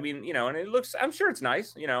 Yeah. I mean, and it looks, I'm sure it's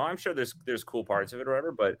nice, I'm sure there's cool parts of it or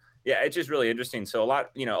whatever, but yeah, it's just really interesting. So a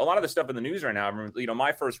lot of the stuff in the news right now,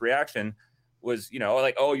 my first reaction was,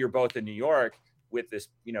 like, oh, you're both in New York with this,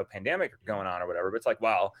 pandemic going on or whatever. But it's like,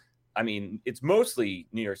 wow, I mean, it's mostly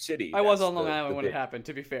New York City. I was on Long Island when it happened,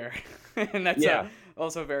 to be fair. And that's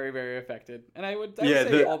also very, very affected. And I would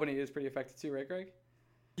say Albany is pretty affected too, right, Greg?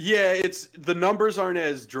 Yeah, the numbers aren't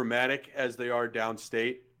as dramatic as they are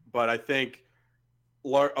downstate, but I think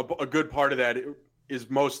a good part of that is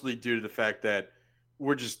mostly due to the fact that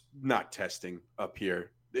we're just not testing up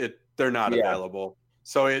here. They're not available.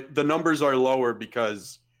 So the numbers are lower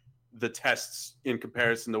because the tests in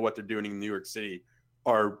comparison to what they're doing in New York City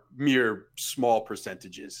are mere small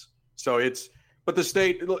percentages. So but the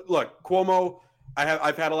state, look, Cuomo,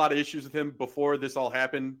 I've had a lot of issues with him before this all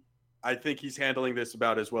happened. I think he's handling this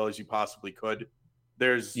about as well as you possibly could.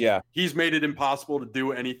 He's made it impossible to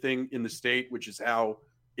do anything in the state, which is how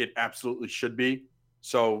it absolutely should be.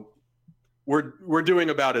 So we're doing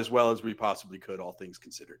about as well as we possibly could, all things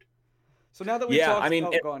considered. So now that we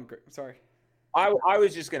talked, go on. Sorry. I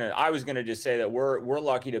was gonna just say that we're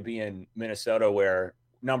lucky to be in Minnesota, where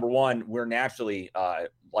number one, we're naturally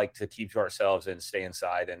like to keep to ourselves and stay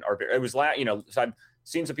inside. And so I've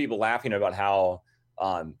seen some people laughing about how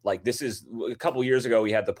like this is a couple years ago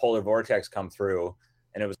we had the polar vortex come through,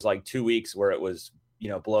 and it was like 2 weeks where it was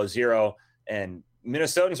below zero, and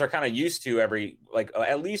Minnesotans are kind of used to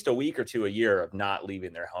at least a week or two a year of not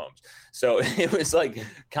leaving their homes. So it was like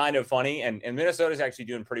kind of funny, and Minnesota's actually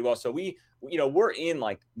doing pretty well. So we're in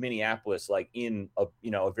like Minneapolis, like in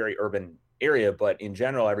a very urban area, but in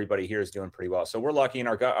general, everybody here is doing pretty well. So we're lucky, and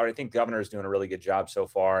I think governor is doing a really good job so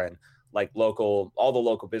far. And like all the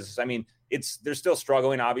local business, I mean, they're still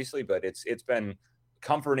struggling obviously, but it's been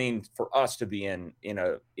comforting for us to be in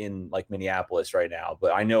like Minneapolis right now.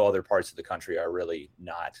 But I know other parts of the country are really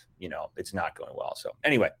not, it's not going well. So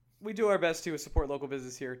anyway, we do our best to support local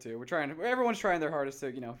business here too. Everyone's trying their hardest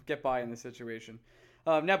to, get by in this situation.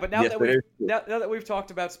 Now that we've talked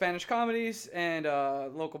about Spanish comedies and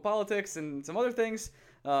local politics and some other things,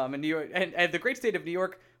 in New York and the great state of New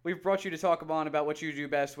York, we've brought you to talk about what you do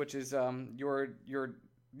best, which is your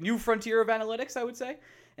new frontier of analytics, I would say.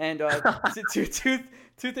 And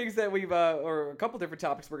two things that we've or a couple different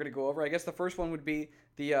topics we're going to go over. I guess the first one would be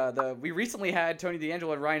we recently had Tony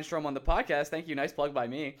D'Angelo and Ryan Strome on the podcast. Thank you, nice plug by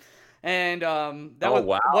me. And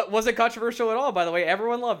wasn't controversial at all, by the way.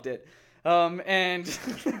 Everyone loved it. And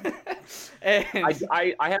I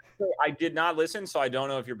have to say, I did not listen, so I don't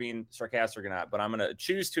know if you're being sarcastic or not, but I'm going to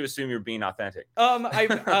choose to assume you're being authentic.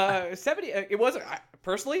 It was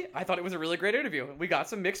personally, I thought it was a really great interview. We got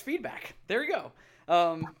some mixed feedback. There you go.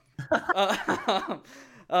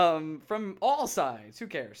 From all sides, who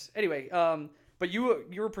cares? Anyway, but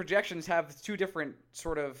your projections have two different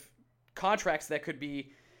sort of contracts that could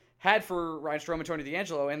be had for Ryan Strome and Tony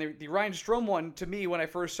D'Angelo, and the Ryan Strome one, to me, when I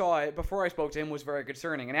first saw it, before I spoke to him, was very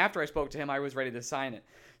concerning, and after I spoke to him, I was ready to sign it.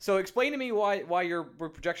 So explain to me why your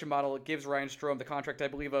projection model gives Ryan Strome the contract, I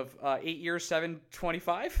believe, of 8 years,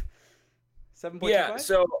 7.25? 7.25? Yeah,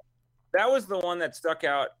 so that was the one that stuck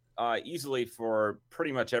out easily for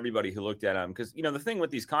pretty much everybody who looked at him, because, the thing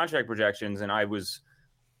with these contract projections, and I was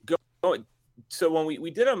going, so when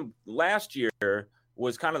we did them last year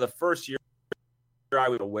was kind of the first year I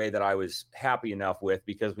was a way that I was happy enough with,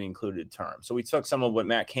 because we included terms. So we took some of what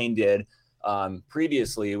Matt Cain did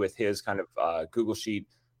previously with his kind of Google Sheet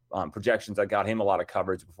projections that got him a lot of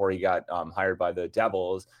coverage before he got hired by the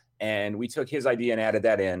Devils. And we took his idea and added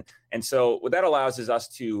that in. And so what that allows is us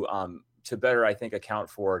to better, I think, account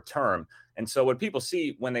for term. And so what people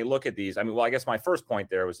see when they look at these, I guess my first point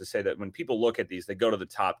there was to say that when people look at these, they go to the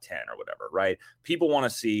top 10 or whatever, right? People want to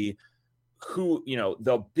see who,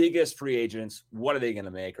 the biggest free agents, what are they going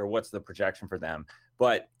to make, or what's the projection for them?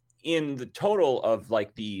 But in the total of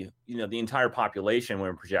like the entire population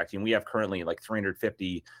we're projecting, we have currently like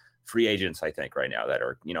 350 free agents, I think, right now that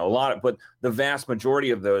are, a lot but the vast majority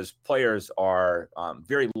of those players are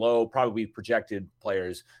very low, probably projected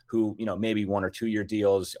players who, maybe 1 or 2 year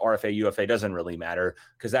deals, RFA, UFA, doesn't really matter,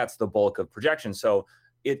 because that's the bulk of projection. So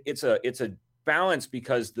it's a balance,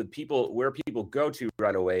 because where people go to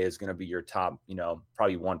right away is going to be your top,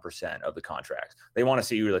 probably 1% of the contracts. They want to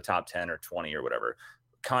see you the top 10 or 20 or whatever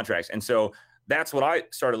contracts. And so that's what I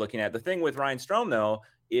started looking at. The thing with Ryan Strome, though,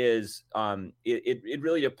 is it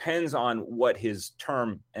really depends on what his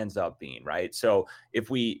term ends up being, right? So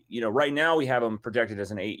if we, right now we have him projected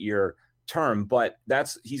as an 8-year term, but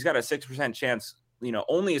he's got a 6% chance,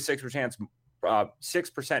 only a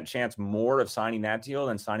 6% chance more of signing that deal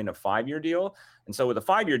than signing a 5-year deal. And so with a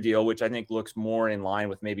 5-year deal, which I think looks more in line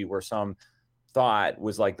with maybe where some thought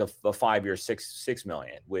was like the 5-year $6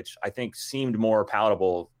 million, which I think seemed more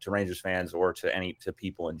palatable to Rangers fans or to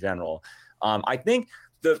people in general. I think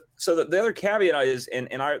the other caveat is, and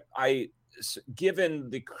I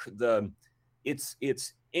given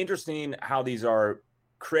it's interesting how these are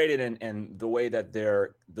created and the way that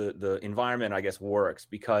the environment, I guess, works,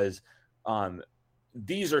 because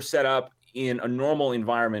these are set up in a normal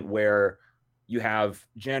environment where you have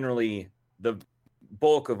generally the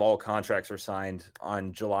bulk of all contracts are signed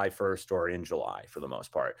on July 1st or in July for the most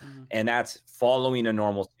part. Mm-hmm. And that's following a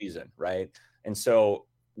normal season, right? And so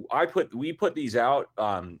we put these out,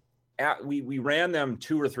 we ran them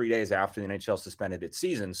 2 or 3 days after the NHL suspended its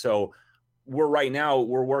season. So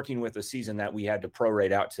we're working with a season that we had to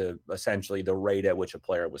prorate out to essentially the rate at which a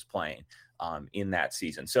player was playing in that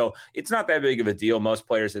season. So it's not that big of a deal. Most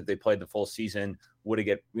players, if they played the full season, would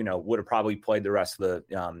have probably played the rest of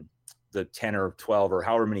the 10 or 12 or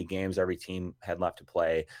however many games every team had left to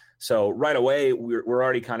play. So right away, we're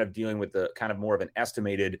already kind of dealing with the kind of more of an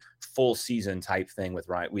estimated full season type thing with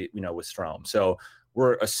with Strome. So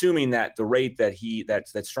we're assuming that the rate that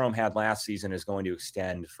Strome had last season is going to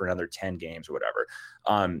extend for another 10 games or whatever.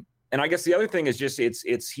 And I guess the other thing is just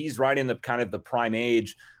he's right in the kind of the prime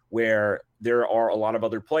age where there are a lot of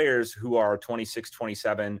other players who are 26,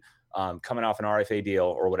 27, coming off an RFA deal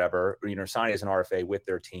or whatever, signing as an RFA with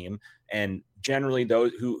their team. And generally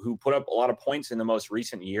those who put up a lot of points in the most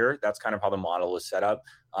recent year, that's kind of how the model is set up.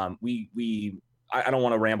 I don't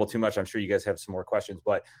want to ramble too much. I'm sure you guys have some more questions,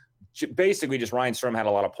 but basically just Ryan Strome had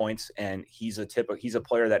a lot of points, and he's a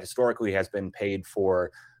player that historically has been paid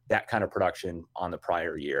for that kind of production on the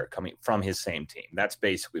prior year coming from his same team. That's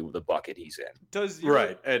basically the bucket he's in.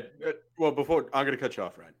 Right. And before I'm going to cut you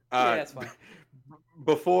off, Ryan. Yeah, that's fine.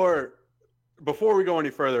 Before we go any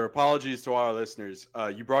further, apologies to all our listeners.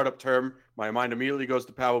 You brought up term. My mind immediately goes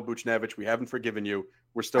to Pavel Buchnevich. We haven't forgiven you.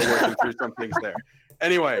 We're still working through some things there.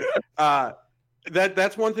 Anyway,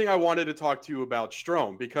 that's one thing I wanted to talk to you about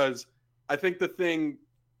Strome, because I think the thing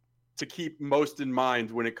to keep most in mind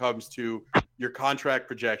when it comes to your contract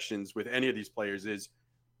projections with any of these players is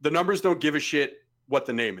the numbers don't give a shit what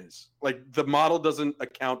the name is. Like, the model doesn't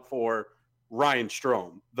account for Ryan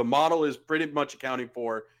Strome. The model is pretty much accounting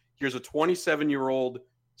for, here's a 27-year-old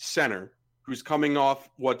center who's coming off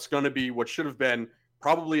what should have been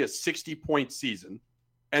probably a 60-point season,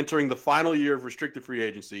 entering the final year of restricted free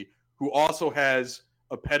agency, who also has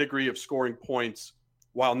a pedigree of scoring points,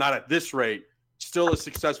 while not at this rate, still a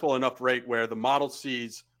successful enough rate where the model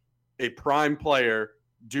sees a prime player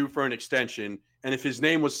due for an extension. And if his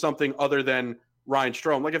name was something other than Ryan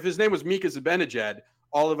Strome, like if his name was Mika Zibanejad,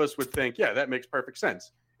 all of us would think, yeah, that makes perfect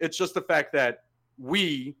sense. It's just the fact that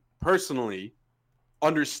we personally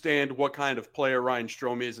understand what kind of player Ryan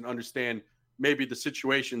Strome is and understand maybe the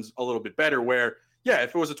situations a little bit better, where, yeah,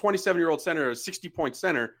 if it was a 27-year-old center, a 60-point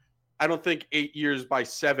center, I don't think 8 years by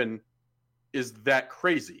 7 is that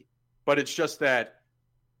crazy. But it's just that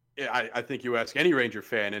I think you ask any Ranger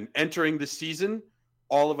fan, and entering the season,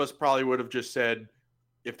 all of us probably would have just said,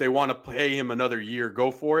 if they want to pay him another year,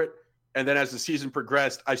 go for it. And then as the season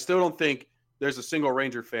progressed, I still don't think there's a single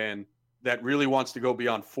Ranger fan that really wants to go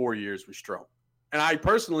beyond 4 years with Strome. And I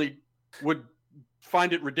personally would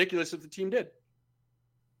find it ridiculous if the team did.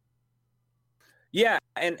 Yeah,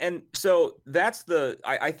 and so that's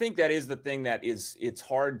I think that is the thing that it's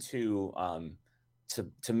hard to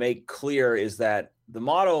make clear, is that the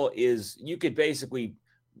model is you could just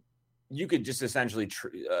essentially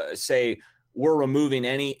say we're removing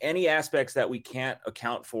any aspects that we can't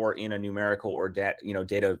account for in a numerical or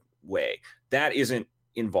data way. That isn't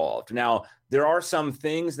involved. Now, there are some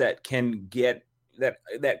things that can get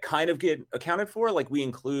that kind of get accounted for, like we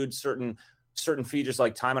include certain features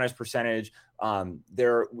like time on ice percentage. I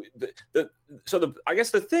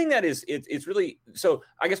guess the thing that is it's really, so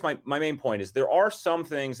I guess my main point is there are some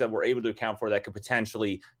things that we're able to account for that could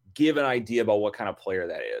potentially give an idea about what kind of player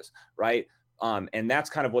that is, right? And that's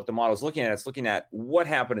kind of what the model is looking at. It's looking at what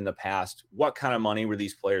happened in the past, what kind of money were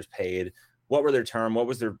these players paid, what were their term, what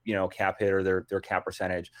was their cap hit or their cap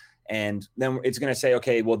percentage, and then it's going to say,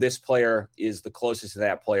 okay, well, this player is the closest to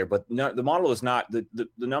that player, but no, the model is not. The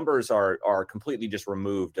numbers are completely just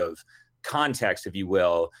removed of context, if you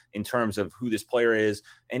will, in terms of who this player is.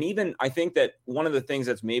 And even I think that one of the things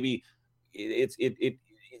that's maybe it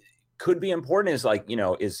could be important is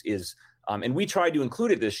and we tried to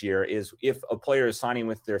include it this year, is if a player is signing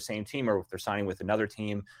with their same team or if they're signing with another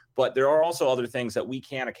team. But there are also other things that we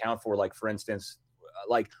can't account for, like, for instance,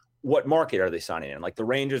 like what market are they signing in? Like the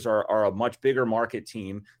Rangers are a much bigger market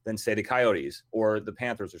team than, say, the Coyotes or the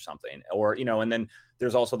Panthers or something, or, and then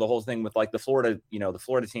there's also the whole thing with like the Florida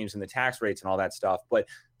teams and the tax rates and all that stuff. But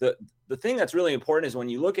the thing that's really important is when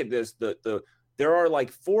you look at this, there are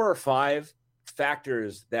like 4 or 5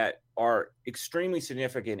 factors that are extremely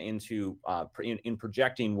significant into in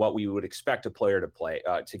projecting what we would expect a player to play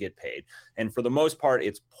to get paid. And for the most part,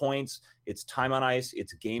 it's points, it's time on ice,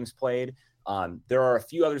 it's games played. There are a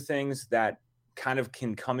few other things that kind of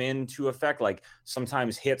can come into effect, like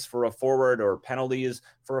sometimes hits for a forward or penalties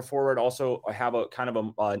for a forward also have a kind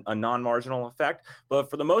of a non-marginal effect. But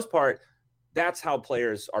for the most part, that's how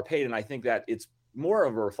players are paid. And I think that it's more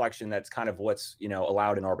of a reflection that's kind of what's,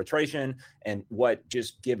 allowed in arbitration and what,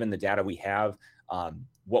 just given the data we have,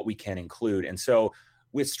 what we can include. And so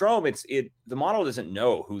with Strome, the model doesn't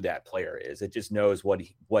know who that player is. It just knows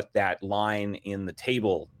what that line in the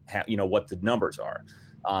table, what the numbers are.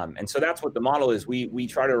 And so that's what the model is. We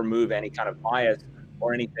try to remove any kind of bias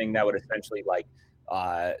or anything that would essentially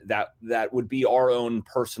that would be our own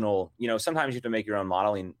personal, sometimes you have to make your own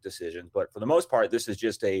modeling decisions, but for the most part, this is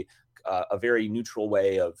just a very neutral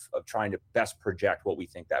way of trying to best project what we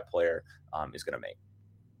think that player is going to make.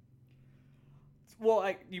 Well,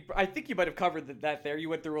 I think you might have covered that there. You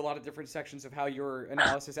went through a lot of different sections of how your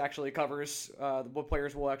analysis actually covers what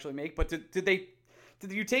players will actually make, but did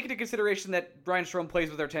you take into consideration that Ryan Strome plays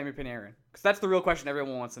with Artemi Panarin? Because that's the real question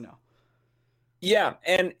everyone wants to know. Yeah,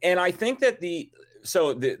 and I think that the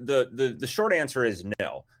short answer is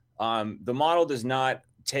no. The model does not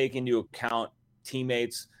take into account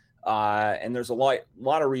teammates, and there's a lot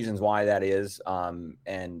of reasons why that is.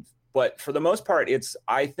 But for the most part,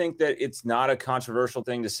 I think that it's not a controversial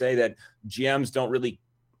thing to say that GMs don't really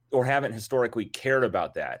or haven't historically cared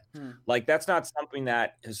about that. Like, that's not something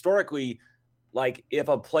that historically. Like, if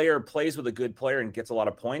a player plays with a good player and gets a lot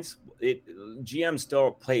of points, GMs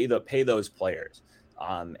still pay those players.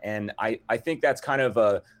 And I think that's kind of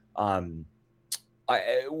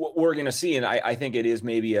what we're going to see. And I think it is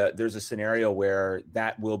maybe there's a scenario where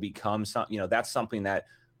that will become that's something that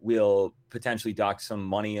will potentially dock some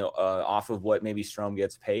money off of what maybe Strome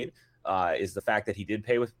gets paid, is the fact that he did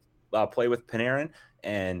play with Panarin.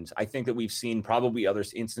 And I think that we've seen probably other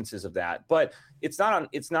instances of that, but it's not,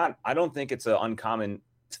 I don't think it's an uncommon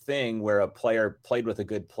thing where a player played with a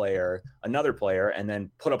good player, another player, and then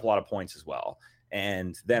put up a lot of points as well.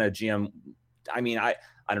 And then a GM, I mean, I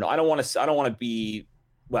don't know. I don't want to be,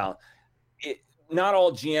 well, not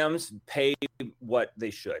all GMs pay what they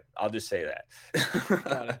should. I'll just say that.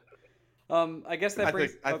 Got it. I guess that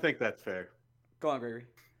brings, I think that's fair. Go on, Gregory.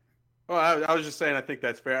 Well, I was just saying, I think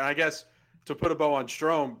that's fair. And I guess to put a bow on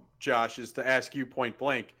Strome, Josh, is to ask you point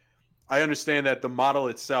blank. I understand that the model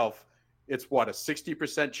itself, it's a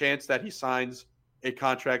 60% chance that he signs a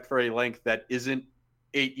contract for a length that isn't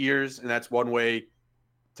 8 years, and that's one way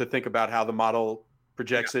to think about how the model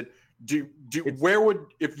projects it.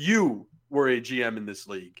 If you were a GM in this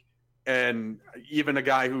league, and even a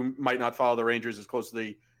guy who might not follow the Rangers as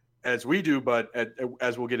closely as we do, but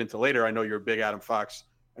as we'll get into later, I know you're a big Adam Fox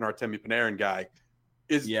and Artemi Panarin guy.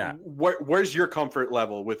 Where's your comfort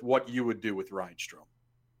level with what you would do with Ryan Strome?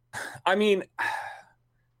 I mean,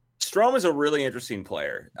 Strome is a really interesting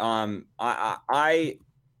player. I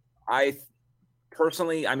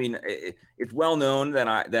personally, I mean, it's well known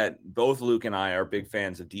that both Luke and I are big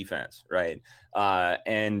fans of defense, right?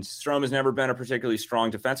 And Strome has never been a particularly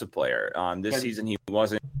strong defensive player. This season he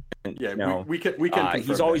wasn't. Yeah, we can.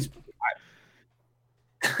 He's always.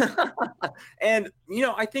 And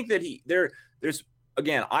I think that there's.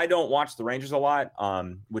 Again, I don't watch the Rangers a lot,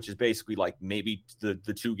 which is basically like maybe the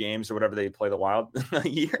 2 games or whatever they play the Wild a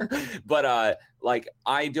year. But I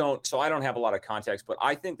don't have a lot of context. But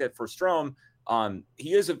I think that for Strome,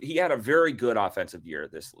 he had a very good offensive year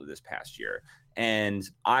this past year, and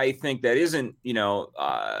I think that isn't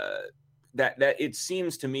that it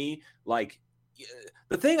seems to me like.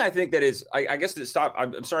 The thing I think that is, I guess to stop.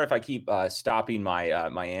 I'm sorry if I keep stopping my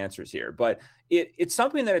my answers here, but it's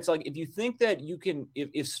something that it's like, if you think that you can,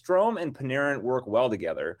 if Strome and Panarin work well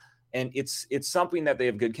together, and it's something that they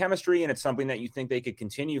have good chemistry, and it's something that you think they could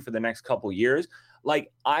continue for the next couple years.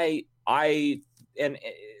 Like and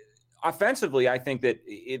offensively, I think that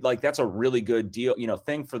that's a really good deal,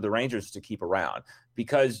 thing for the Rangers to keep around,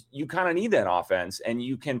 because you kind of need that offense, and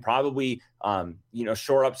you can probably,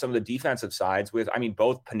 shore up some of the defensive sides with,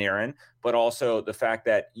 both Panarin, but also the fact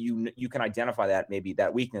that you can identify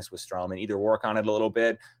that weakness with Strome and either work on it a little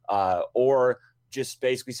bit, or just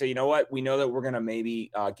basically say, you know what, we know that we're going to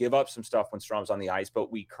maybe give up some stuff when Strome's on the ice,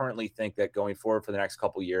 but we currently think that going forward for the next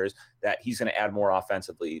couple of years that he's going to add more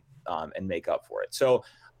offensively and make up for it. So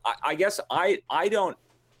I guess I don't.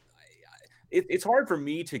 It's hard for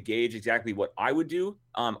me to gauge exactly what I would do.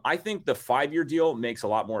 I think the 5-year deal makes a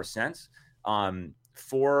lot more sense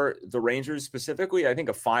for the Rangers specifically. I think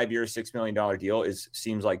a 5-year, $6 million deal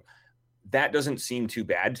seems like that doesn't seem too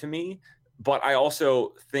bad to me. But I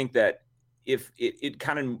also think that if it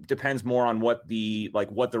kind of depends more on what the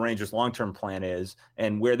Rangers long-term plan is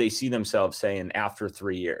and where they see themselves saying after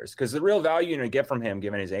 3 years, because the real value you're going to get from him,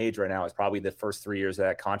 given his age right now, is probably the first 3 years of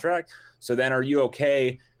that contract. So then are you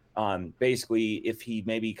okay? Basically, if he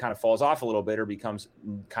maybe kind of falls off a little bit or becomes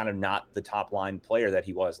kind of not the top line player that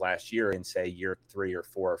he was last year in, say, year 3 or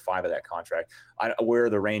 4 or 5 of that contract, where are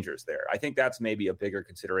the Rangers there? I think that's maybe a bigger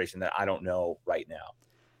consideration that I don't know right now.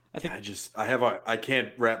 I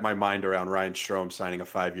can't wrap my mind around Ryan Strome signing a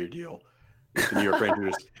 5-year deal with the New York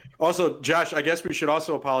Rangers. Also, Josh, I guess we should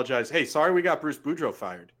also apologize. Hey, sorry we got Bruce Boudreau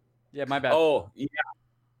fired. Yeah, my bad. Oh, yeah.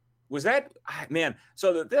 Was that, man?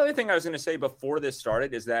 So the other thing I was going to say before this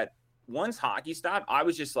started is that once hockey stopped, I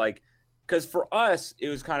was just like, because for us, it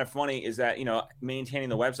was kind of funny is that, maintaining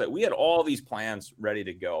the website, we had all these plans ready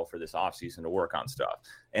to go for this offseason to work on stuff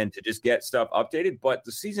and to just get stuff updated, but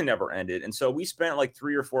the season never ended. And so we spent like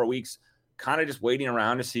 3 or 4 weeks kind of just waiting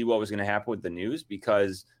around to see what was going to happen with the news,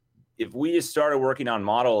 because if we just started working on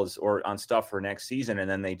models or on stuff for next season and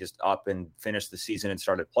then they just up and finished the season and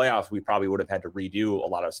started playoffs, we probably would have had to redo a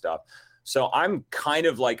lot of stuff. So I'm kind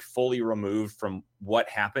of like fully removed from what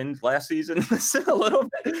happened last season a little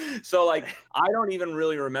bit. So like, I don't even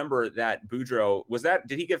really remember that Boudreau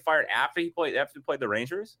did he get fired after he played the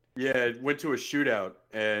Rangers? Yeah, it went to a shootout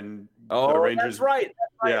and the Rangers. That's right.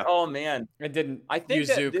 Yeah. Oh man. It didn't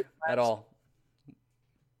use Zook at all.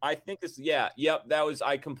 I think that was,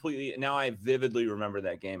 now I vividly remember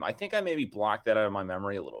that game. I think I maybe blocked that out of my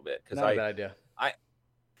memory a little bit. Not a bad idea.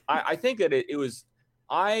 I think that it was,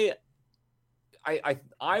 I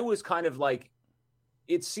was kind of like,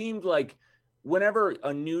 it seemed like whenever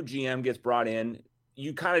a new GM gets brought in,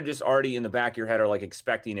 you kind of just already in the back of your head are like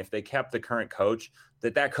expecting if they kept the current coach,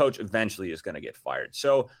 that coach eventually is going to get fired.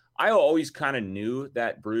 So I always kind of knew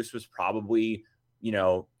that Bruce was probably,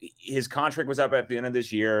 his contract was up at the end of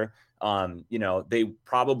this year. They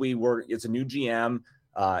probably it's a new GM.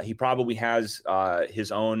 He probably has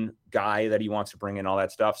his own guy that he wants to bring in, all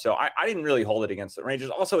that stuff. So I didn't really hold it against the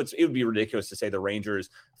Rangers. Also, it would be ridiculous to say the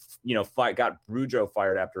Rangers, got Boudreau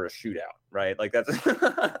fired after a shootout, right? Like that's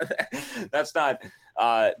that's not.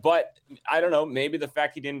 But I don't know. Maybe the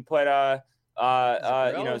fact he didn't put Zuccarello.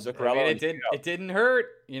 I mean, it didn't hurt,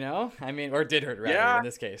 or it did hurt rather in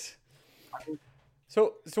this case.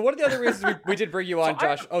 So what are the other reasons we did bring you on,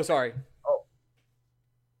 Josh? Sorry.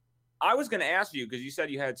 I was going to ask you, because you said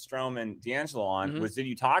you had Strome and DeAngelo on. Mm-hmm. Did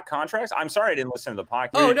you talk contracts? I'm sorry I didn't listen to the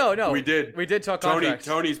podcast. Oh, no. We did. We did talk contracts.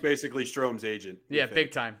 Tony's basically Strome's agent. Yeah,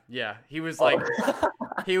 big time. Yeah. He was like,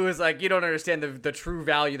 you don't understand the true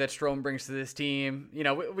value that Strome brings to this team.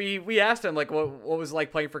 We asked him, like, what was it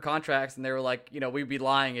like playing for contracts? And they were like, we'd be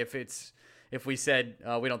lying if we said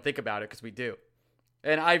we don't think about it, because we do.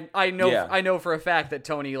 And I know for a fact that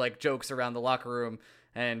Tony, like, jokes around the locker room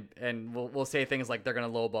and we'll say things like they're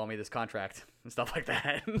going to lowball me this contract and stuff like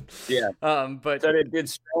that. Yeah. But so did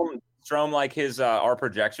Strome like his our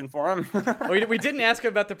projection for him? we didn't ask him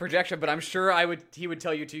about the projection, but I'm sure he would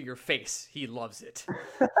tell you to your face he loves it.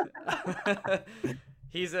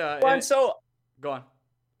 He's go on.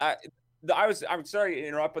 I'm sorry to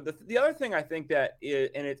interrupt, but the other thing I think that is,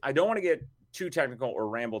 and I don't want to get too technical or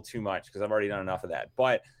ramble too much because I've already done enough of that,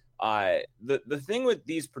 but the thing with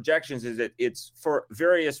these projections is that it's, for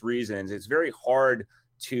various reasons, it's very hard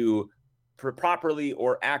to properly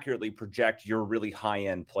or accurately project your really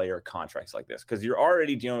high-end player contracts like this, because you're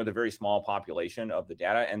already dealing with a very small population of the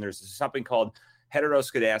data, and there's something called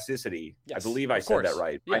heteroscedasticity. Yes, I believe I said that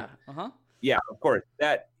right. Yeah. Uh-huh. Yeah, of course.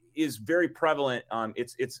 That is very prevalent.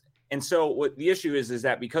 And so what the issue is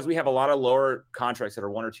that because we have a lot of lower contracts that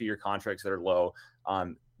are 1 or 2 year contracts that are low,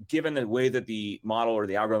 given the way that the model or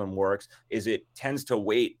the algorithm works, is it tends to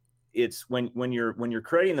weight. It's when you're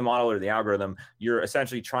creating the model or the algorithm, you're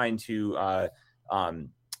essentially trying to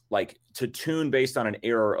to tune based on an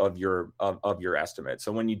error of your estimate.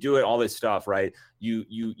 So when you do it, all this stuff, right?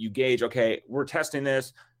 You gauge, okay, we're testing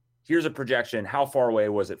this. Here's a projection. How far away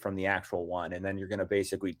was it from the actual one? And then you're going to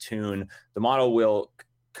basically tune. The model will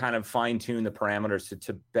kind of fine tune the parameters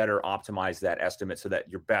to better optimize that estimate so that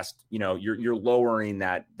your best, you're lowering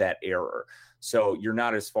that error. So you're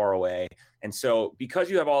not as far away. And so because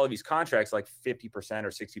you have all of these contracts, like 50% or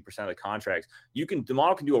 60% of the contracts, the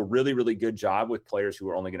model can do a really, really good job with players who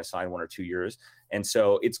are only going to sign 1 or 2 years. And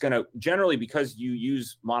so it's going to generally, because you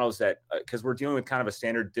use models that, because we're dealing with kind of a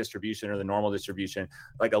standard distribution or the normal distribution,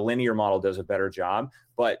 like a linear model does a better job,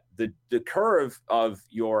 but the curve of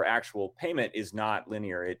your actual payment is not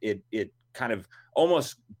linear. It kind of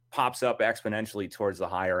almost pops up exponentially towards the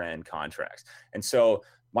higher end contracts. And so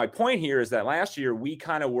my point here is that last year we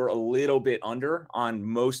kind of were a little bit under on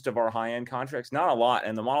most of our high-end contracts, not a lot,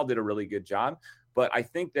 and the model did a really good job. But I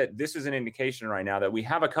think that this is an indication right now that we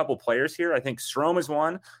have a couple players here. I think Strome is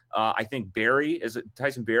one. I think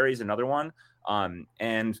Tyson Barrie is another one.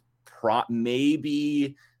 And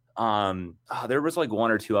maybe there was like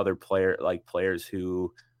one or two other players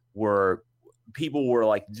who people were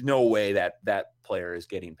like, no way that player is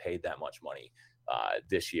getting paid that much money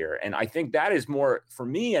this year. And I think that is more, for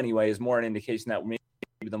me anyway, is more an indication that maybe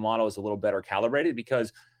the model is a little better calibrated,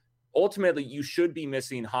 because ultimately you should be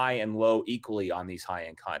missing high and low equally on these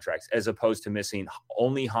high-end contracts, as opposed to missing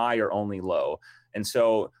only high or only low. And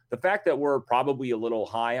so the fact that we're probably a little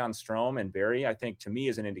high on Strome and Barrie, I think to me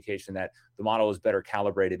is an indication that the model is better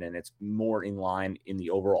calibrated and it's more in line in the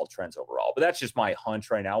overall trends overall. But that's just my hunch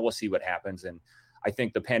right now. We'll see what happens. And I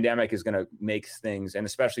think the pandemic is going to make things, and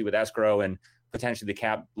especially with escrow and potentially the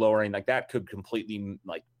cap lowering, like that could completely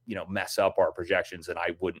mess up our projections. And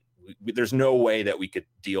there's no way that we could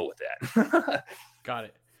deal with that. Got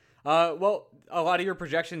it. Well, a lot of your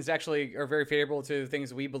projections actually are very favorable to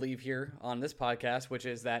things we believe here on this podcast, which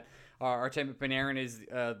is that Artemi Panarin is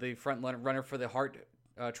the front runner for the Hart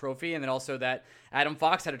Trophy, and then also that Adam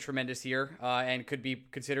Fox had a tremendous year and could be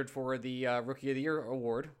considered for the Rookie of the Year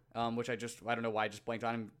award, which I don't know why I just blanked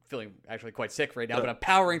on. I'm feeling actually quite sick right now, but I'm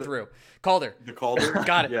powering through. Calder. The Calder?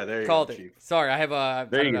 Got it. Yeah, there you Calder. go, Chief. Sorry, I have a...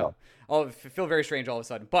 There I don't you know. go. I feel very strange all of a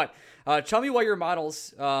sudden. But tell me why your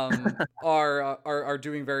models are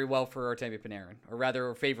doing very well for Artemi Panarin, or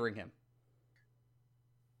rather favoring him.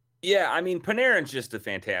 Yeah, I mean, Panarin's just a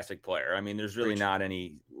fantastic player. I mean, there's really not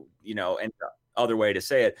any, any other way to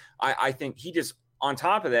say it. I think he just, on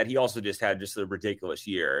top of that, he also just had just a ridiculous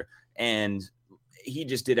year, and he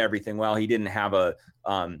just did everything well. He didn't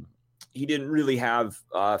really have,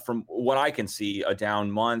 from what I can see, a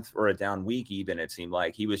down month or a down week even. It seemed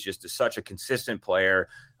like he was just such a consistent player.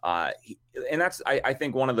 And that's, I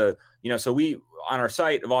think, one of the, so we, on our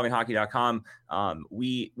site, evolvinghockey.com,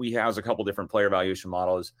 we house a couple different player evaluation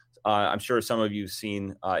models. I'm sure some of you've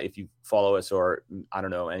seen, if you follow us, or I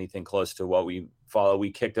don't know, anything close to what we follow,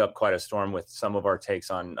 we kicked up quite a storm with some of our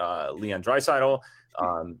takes on Leon Draisaitl,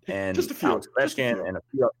 and just a few, Alex Ovechkin, and a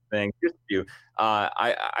few other things. Just a few.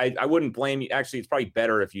 I wouldn't blame you. Actually, it's probably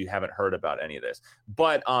better if you haven't heard about any of this.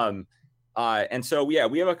 But and so we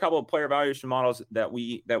have a couple of player evaluation models that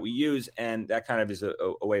we use, and that kind of is a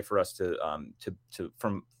way for us to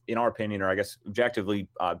from, in our opinion, or I guess objectively,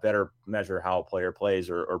 better measure how a player plays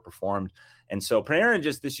or performed. And so Panarin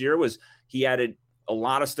just this year he added a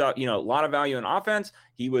lot of stuff, a lot of value in offense.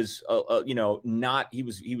 He was,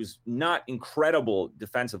 he was not incredible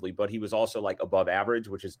defensively, but he was also like above average,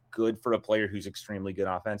 which is good for a player who's extremely good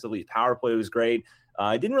offensively. His power play was great.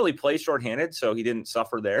 Didn't really play shorthanded, so he didn't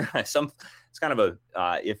suffer there. It's kind of a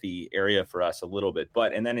iffy area for us a little bit,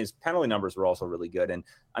 and then his penalty numbers were also really good. And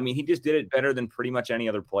I mean, he just did it better than pretty much any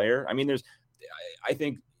other player. I mean, I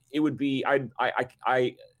think it would be, I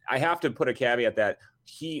have to put a caveat that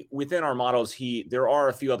within our models, there are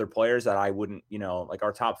a few other players that I wouldn't, like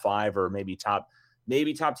our top 5 or maybe top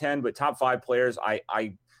 10, but top 5 players. I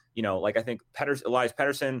think Elias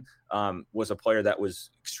Pettersson was a player that was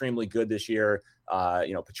extremely good this year.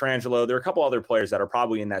 Pietrangelo, there are a couple other players that are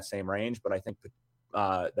probably in that same range, but I think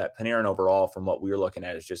that Panarin overall, from what we were looking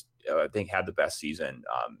at, is just, I think, had the best season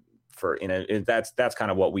that's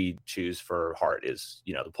kind of what we choose for Hart, is,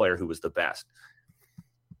 the player who was the best.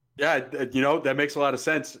 Yeah, that makes a lot of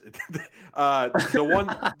sense. The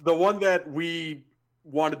one that we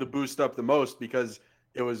wanted to boost up the most, because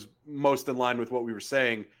it was most in line with what we were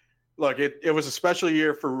saying. Look, it was a special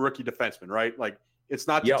year for rookie defensemen, right? Like, it's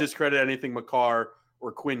not to discredit anything Makar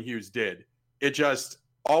or Quinn Hughes did. It just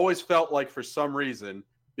always felt like, for some reason,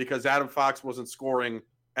 because Adam Fox wasn't scoring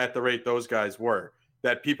at the rate those guys were,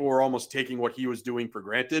 that people were almost taking what he was doing for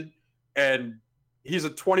granted. And he's a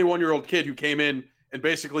 21-year-old kid who came in and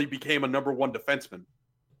basically became a number 1 defenseman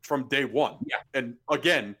from day one. Yeah. And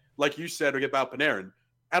again, like you said about Panarin,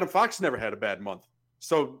 Adam Fox never had a bad month.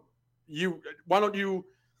 So why don't you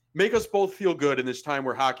make us both feel good in this time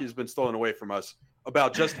where hockey has been stolen away from us,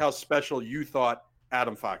 about just how special you thought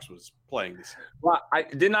Adam Fox was playing this year? Well, I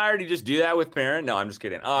already just do that with Panarin? No, I'm just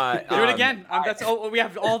kidding. Do it again. That's all we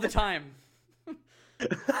have all the time.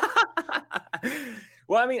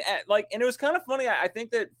 Well, I mean, and it was kind of funny. I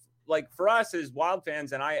think that, like, for us as Wild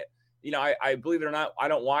fans, and I believe it or not, I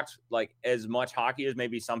don't watch like as much hockey as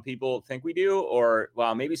maybe some people think we do, or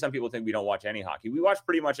maybe some people think we don't watch any hockey. We watch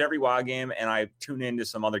pretty much every Wild game, and I tune into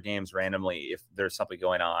some other games randomly if there's something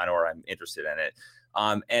going on or I'm interested in it.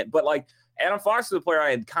 But like, Adam Fox is a player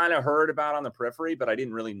I had kind of heard about on the periphery, but I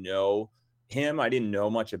didn't really know him. I didn't know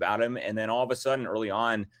much about him. And then all of a sudden early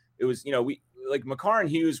on, it was, we like Makar and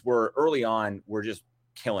Hughes were just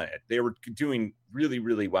killing it. They were doing really,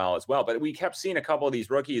 really well as well. But we kept seeing a couple of these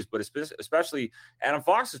rookies, but especially Adam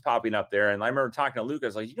Fox is popping up there. And I remember talking to Luke, I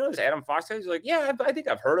was like, this Adam Fox guy? He's like, yeah, I think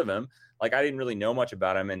I've heard of him. Like, I didn't really know much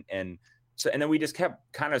about him. And then we just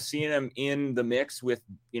kept kind of seeing him in the mix with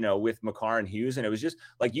Makar and Hughes. And it was just,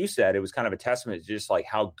 like you said, it was kind of a testament to just like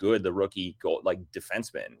how good the rookie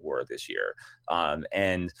defensemen were this year.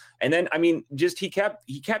 And then, I mean, just, he kept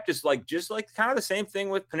just like kind of the same thing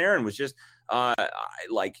with Panarin was just,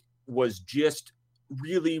 was just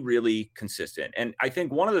really, really consistent. And I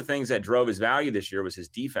think one of the things that drove his value this year was his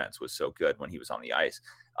defense was so good when he was on the ice.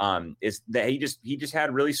 Is that he just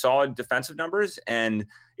had really solid defensive numbers. And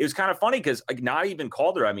it was kind of funny because like not even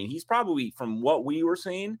Calder, I mean, he's probably, from what we were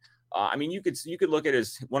seeing, I mean, you could look at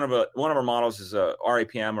his one of our models is a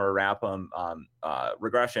RAPM or a RAPM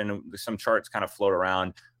regression. Some charts kind of float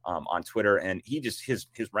around on Twitter, and his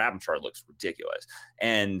RAPM chart looks ridiculous.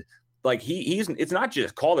 And like it's not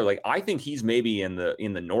just Calder. Like I think he's maybe in the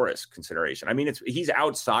Norris consideration. I mean, he's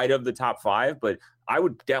outside of the top 5, but I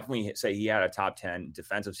would definitely say he had a top 10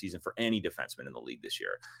 defensive season for any defenseman in the league this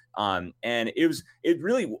year. And it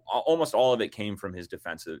really almost all of it came from his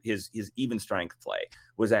defensive, his even strength play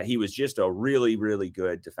was that he was just a really, really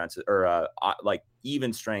good defensive or like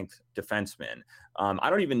even strength defenseman. I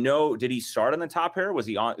don't even know. Did he start on the top pair? Was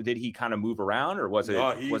he on? Did he kind of move around, or was it?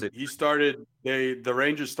 No, he started. The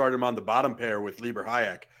Rangers started him on the bottom pair with Lieber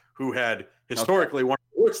Hayek, who had historically one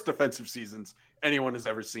of the worst defensive seasons anyone has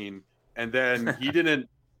ever seen. And then he didn't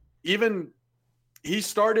even. He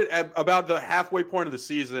started at about the halfway point of the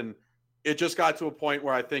season. It just got to a point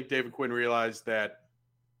where I think David Quinn realized that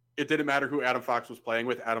it didn't matter who Adam Fox was playing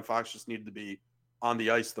with. Adam Fox just needed to be on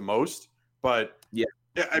the ice the most. But yeah,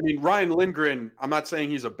 I mean, Ryan Lindgren, I'm not saying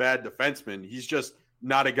he's a bad defenseman. He's just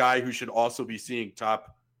not a guy who should also be seeing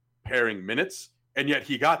top pairing minutes. And yet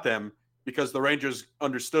he got them because the Rangers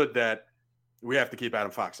understood that we have to keep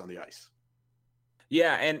Adam Fox on the ice.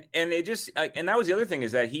 Yeah, and it just and that was the other thing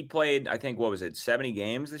is that he played, I think, 70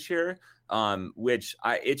 games this year, which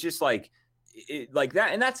it's just like that.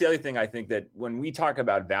 And that's the other thing I think that when we talk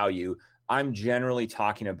about value, I'm generally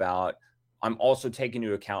talking about, I'm also taking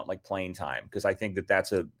into account like playing time, because I think that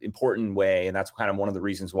that's an important way. And that's kind of one of the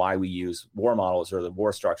reasons why we use WAR models or the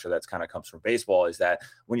WAR structure that's kind of comes from baseball, is that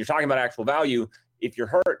when you're talking about actual value, if you're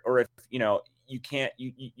hurt or if, you can't,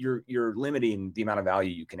 you're limiting the amount of value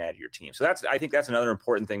you can add to your team. So I think that's another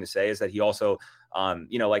important thing to say, is that he also,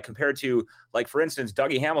 like compared to, like, for instance,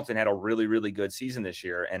 Dougie Hamilton had a really, really good season this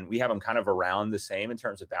year, and we have him kind of around the same in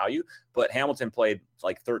terms of value, but Hamilton played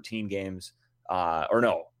like 13 games,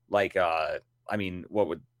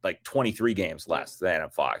 23 games less than Adam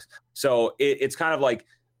Fox. So it's kind of like,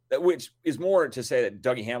 which is more to say that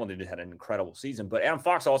Dougie Hamilton just had an incredible season, but Adam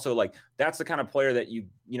Fox also, like, that's the kind of player that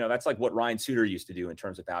that's like what Ryan Suter used to do in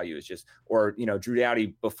terms of value, is just, or, Drew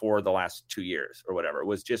Doughty before the last 2 years or whatever,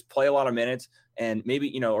 was just play a lot of minutes, and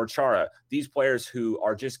maybe, or Chara, these players who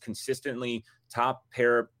are just consistently top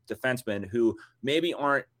pair defensemen who maybe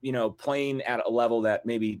aren't, playing at a level that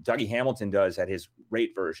maybe Dougie Hamilton does at his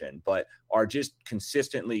rate version, but are just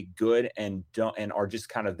consistently good and are just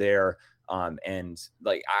kind of there. And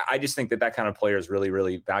like, I just think that kind of player is really,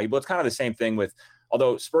 really valuable. It's kind of the same thing with,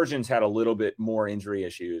 although Spurgeon's had a little bit more injury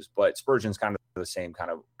issues, but Spurgeon's kind of the same kind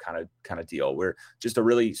of deal. We're just a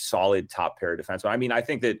really solid top pair defenseman. I mean, I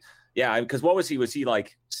think that, yeah, because what was he? Was he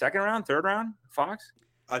like second round, third round, Fox?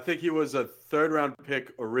 I think he was a third round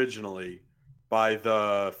pick originally by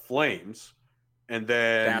the Flames. And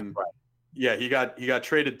then, yeah, he got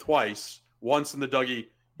traded twice. Once in the Dougie,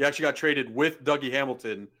 he actually got traded with Dougie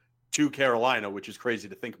Hamilton to Carolina, which is crazy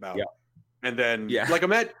to think about. Yeah. And then, like,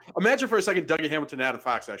 imagine for a second Dougie Hamilton and Adam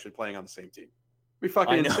Fox actually playing on the same team. Be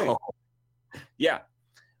fucking insane. Yeah.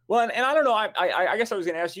 Well, and I don't know. I guess I was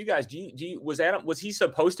going to ask you guys. Was he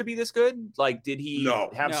supposed to be this good? Like, did he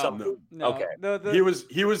have something? No. Okay.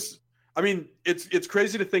 He was. I mean, it's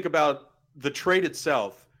crazy to think about the trade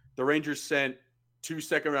itself. The Rangers sent 2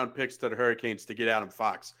 second-round picks to the Hurricanes to get Adam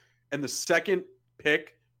Fox, and the second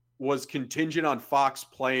pick was contingent on Fox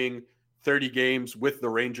playing 30 games with the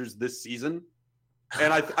Rangers this season.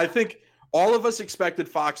 And I think all of us expected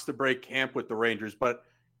Fox to break camp with the Rangers, but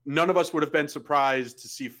none of us would have been surprised to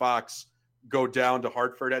see Fox go down to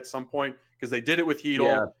Hartford at some point, because they did it with Hedl.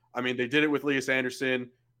 Yeah. I mean, they did it with Elias Anderson.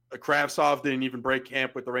 Kravtsov didn't even break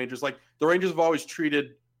camp with the Rangers. Like, the Rangers have always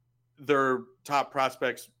treated their top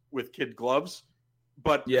prospects with kid gloves.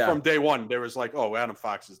 But from day one, there was like, oh, Adam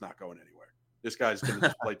Fox is not going anywhere. This guy's going to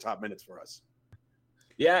just play top minutes for us.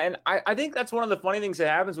 Yeah, and I think that's one of the funny things that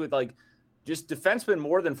happens with, like, just defensemen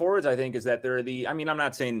more than forwards, I think, is that they're I'm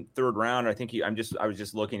not saying third round. I think I was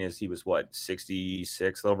just looking as he was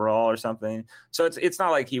 66th overall or something. So it's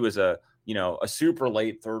not like he was a super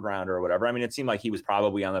late third rounder or whatever. I mean, it seemed like he was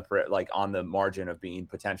probably on the margin of being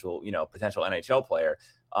potential NHL player.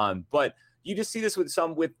 But you just see this with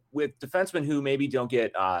defensemen who maybe don't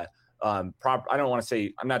get I don't want to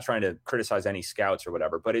say, I'm not trying to criticize any scouts or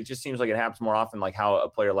whatever, but it just seems like it happens more often, like how a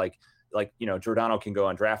player like Giordano can go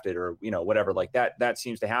undrafted or, whatever like that. That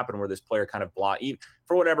seems to happen where this player kind of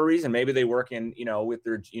for whatever reason. Maybe they work in, with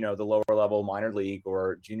their, the lower level minor league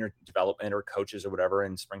or junior development or coaches or whatever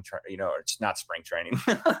in spring training, it's not spring training.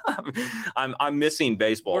 I'm missing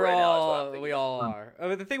baseball right now. We all are.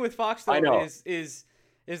 The thing with Fox though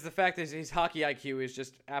is the fact that his hockey IQ is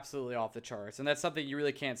just absolutely off the charts. And that's something you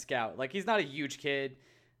really can't scout. Like, he's not a huge kid.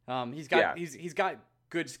 He's got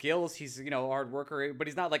good skills. He's a hard worker, but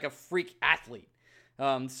he's not like a freak athlete.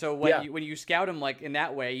 So when you scout him like in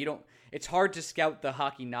that way, it's hard to scout the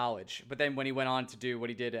hockey knowledge. But then when he went on to do what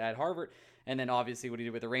he did at Harvard, and then obviously what he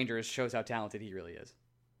did with the Rangers, shows how talented he really is.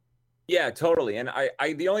 Yeah, totally. And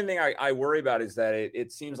I the only thing I worry about is that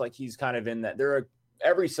it seems like he's kind of in that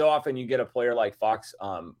every so often you get a player like Fox,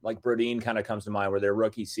 like Brodin kind of comes to mind, where their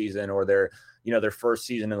rookie season or their first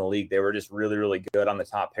season in the league, they were just really, really good on the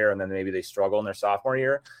top pair. And then maybe they struggle in their sophomore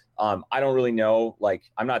year. I don't really know. Like,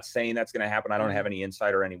 I'm not saying that's going to happen. I don't have any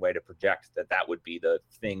insight or any way to project that would be the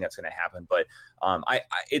thing that's going to happen. But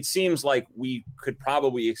it seems like we could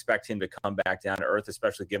probably expect him to come back down to earth,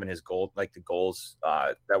 especially given his goal, like the goals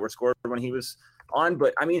that were scored when he was on.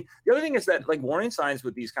 But I mean, the other thing is that, like, warning signs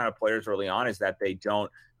with these kind of players early on is that they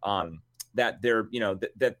don't, that they're,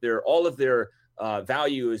 that they're all of their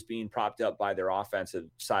value is being propped up by their offensive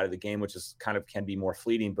side of the game, which is can be more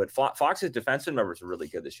fleeting. But Fox's defensive numbers are really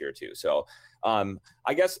good this year too. So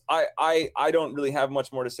I guess I don't really have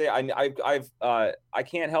much more to say. I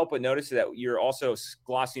can't help but notice that you're also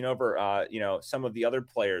glossing over some of the other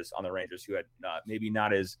players on the Rangers who had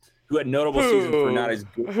who had notable seasons for not as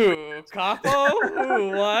good. Who? Capo?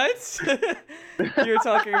 Who? What? You're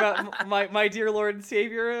talking about my dear Lord and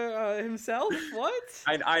Savior himself? What?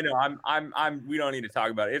 I know. I'm. We don't need to talk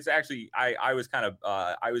about it. It's actually. I was kind of.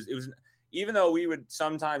 It was. Even though we would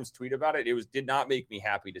sometimes tweet about it, did not make me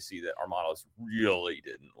happy to see that our models really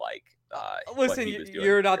didn't like. Listen,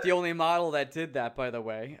 you're not the only model that did that, by the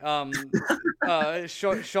way.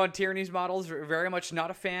 Sean Tierney's models are very much not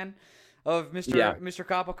a fan of Mr.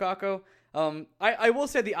 Capo Caco. I will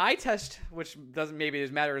say the eye test, which doesn't maybe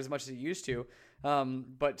matter as much as it used to,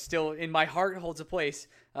 but still in my heart holds a place.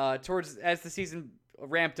 Towards as the season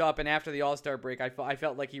ramped up and after the All-Star break, I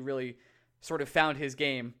felt like he really sort of found his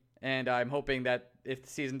game, and I'm hoping that if the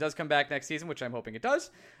season does come back next season, which I'm hoping it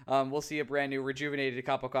does, we'll see a brand new rejuvenated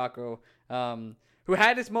Capo Caco, who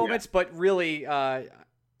had his moments, but really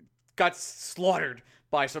got slaughtered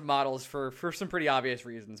by some models for some pretty obvious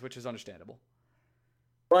reasons, which is understandable.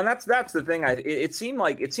 Well, and that's the thing. It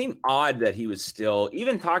seemed odd that he was still,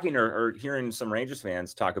 even talking or hearing some Rangers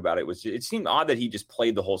fans talk about it, it seemed odd that he just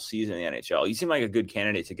played the whole season in the NHL. He seemed like a good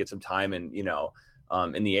candidate to get some time in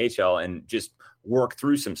the AHL and just work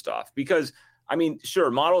through some stuff. Because, I mean,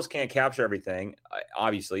 sure, models can't capture everything,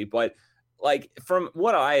 obviously, but like from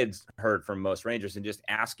what I had heard from most Rangers and just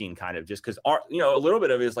asking kind of just because a little bit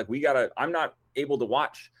of it is like I'm not able to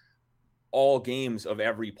watch all games of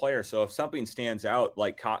every player. So if something stands out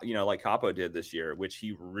like Capo did this year, which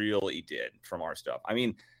he really did from our stuff. I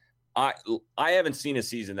mean, I haven't seen a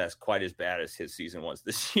season that's quite as bad as his season was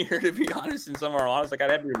this year, to be honest. And some are honest, like I'd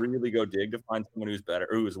have to really go dig to find someone who's better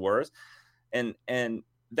or who's worse. And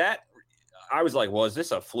that I was like, well, is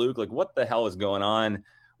this a fluke? Like, what the hell is going on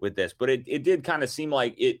with this? But it did kind of seem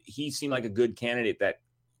like he seemed like a good candidate that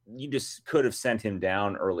you just could have sent him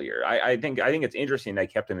down earlier. I think it's interesting they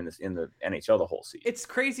kept him in the NHL the whole season. It's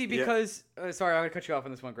crazy because sorry, I'm gonna cut you off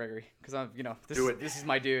on this one, Gregory, because I'm this is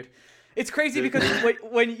my dude. It's crazy because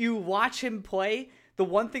when you watch him play, the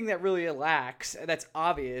one thing that really lacks, that's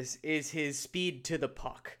obvious, is his speed to the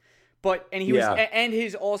puck.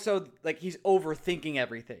 He's also like he's overthinking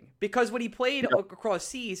everything, because when he played across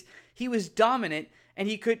seas, he was dominant and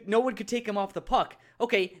no one could take him off the puck.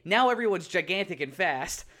 Okay, now everyone's gigantic and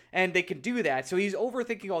fast and they can do that. So he's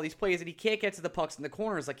overthinking all these plays and he can't get to the pucks in the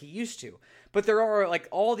corners like he used to. But there are like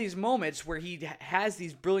all these moments where he has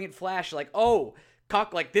these brilliant flash, like,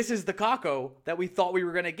 like this is the Caco that we thought we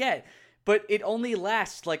were going to get. But it only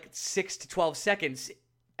lasts like 6 to 12 seconds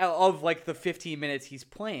of like the 15 minutes he's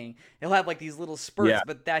playing. He'll have like these little spurts,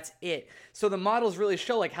 but that's it. So the models really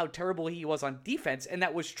show like how terrible he was on defense, and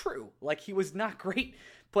that was true. Like he was not great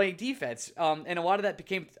playing defense, and a lot of that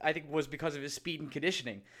I think was because of his speed and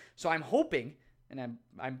conditioning. So I'm hoping, and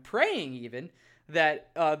I'm praying even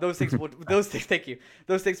that those things will thank you,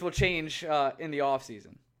 those things will change in the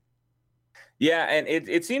offseason. Yeah, and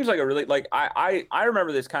it seems like a really like I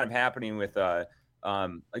remember this kind of happening with like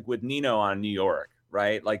with Nino on New York,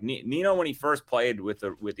 right? Like Nino when he first played with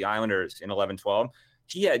the Islanders in 11-12,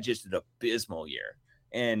 he had just an abysmal year,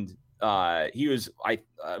 and he was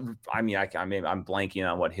I'm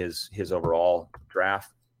blanking on what his overall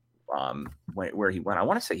draft where he went. I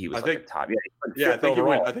want to say he was the top. I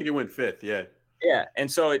think he went fifth. Yeah,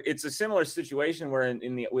 and so it's a similar situation where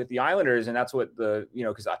with the Islanders, and that's what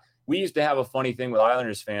because we used to have a funny thing with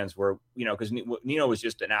Islanders fans where because Nino was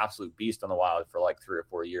just an absolute beast on the Wild for like 3 or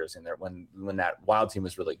 4 years in there when that Wild team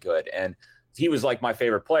was really good, and he was like my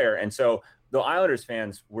favorite player, and so the Islanders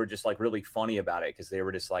fans were just like really funny about it because they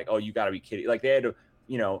were just like, oh, you got to be kidding, like they had to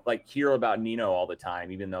like hear about Nino all the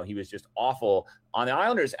time, even though he was just awful on the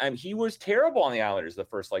Islanders. And he was terrible on the Islanders the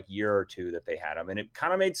first like year or two that they had him. And it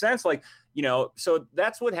kind of made sense. Like, so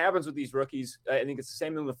that's what happens with these rookies. I think it's the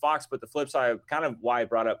same thing with Fox, but the flip side, kind of why I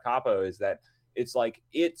brought up Capo, is that it's like,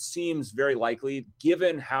 it seems very likely,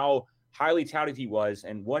 given how highly touted he was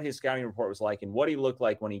and what his scouting report was like and what he looked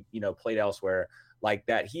like when he, played elsewhere, like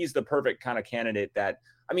that he's the perfect kind of candidate that,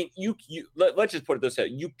 I mean, let's just put it this way.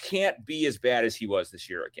 You can't be as bad as he was this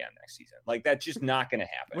year again next season. Like, that's just not going to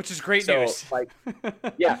happen. Which is great news. Like,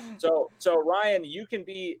 yeah. So Ryan, you can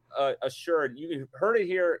be assured. You heard it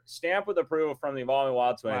here. Stamp with approval from the Evolving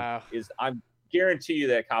Wild Twin. Wow. I'm guarantee you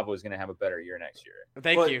that Capo is going to have a better year next year.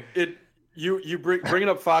 Thank you. You bringing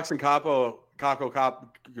up Fox and Capo,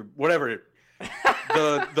 whatever.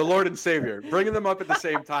 The Lord and Savior, bringing them up at the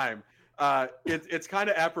same time. It's kind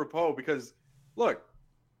of apropos because look.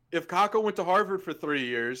 If Kakko went to Harvard for 3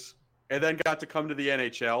 years and then got to come to the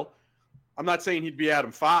NHL, I'm not saying he'd be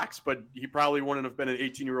Adam Fox, but he probably wouldn't have been an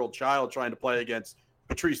 18-year-old child trying to play against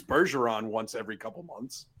Patrice Bergeron once every couple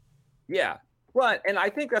months. Yeah. Well, and I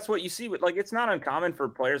think that's what you see with, like, it's not uncommon for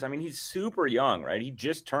players. I mean, he's super young, right? He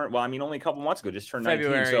just turned, only a couple months ago, just turned 19.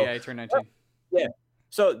 February, so, he turned 19. Yeah.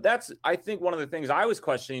 So that's, I think, one of the things I was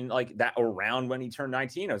questioning, like that around when he turned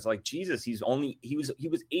 19, I was like, Jesus, he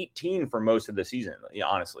was 18 for most of the season,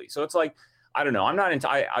 honestly. So it's like, I don't know. I'm not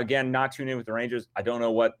not tuned in with the Rangers. I don't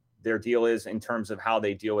know what their deal is in terms of how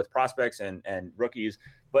they deal with prospects and rookies,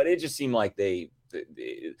 but it just seemed like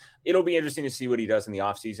it'll be interesting to see what he does in the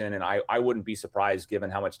offseason. And I wouldn't be surprised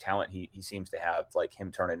given how much talent he seems to have, like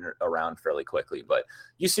him turning around fairly quickly. But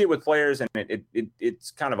you see it with players, and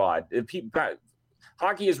it's kind of odd.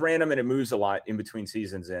 Hockey is random and it moves a lot in between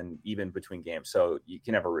seasons and even between games. So you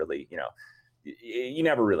can never really, you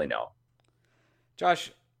never really know.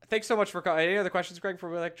 Josh, thanks so much for calling. Any other questions, Greg, before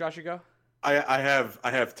we let Josh go? I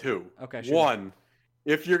have two. Okay. Sure. One,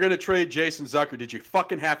 if you're going to trade Jason Zucker, did you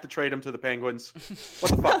fucking have to trade him to the Penguins?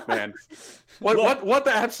 What the fuck, man? What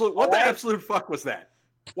the absolute fuck was that?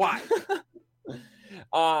 Why?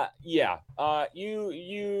 We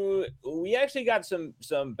actually got some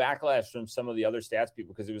backlash from some of the other stats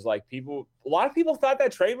people because it was like a lot of people thought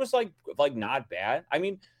that trade was like not bad. I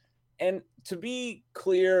mean, and to be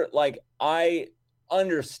clear, like I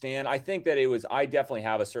understand, I think that I definitely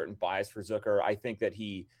have a certain bias for Zucker. I think that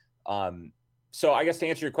he, so I guess to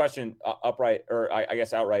answer your question outright,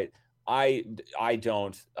 I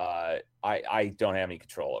don't have any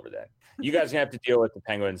control over that. You guys have to deal with the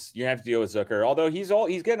Penguins. You have to deal with Zucker, although he's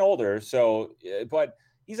getting older. So, but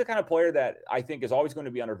he's the kind of player that I think is always going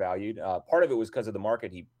to be undervalued. Part of it was because of the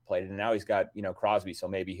market he played in, and now he's got Crosby. So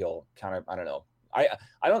maybe he'll kind of, I don't know.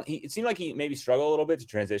 It seemed like he maybe struggled a little bit to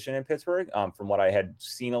transition in Pittsburgh, from what I had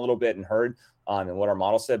seen a little bit and heard, and what our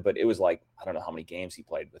model said. But it was like, I don't know how many games he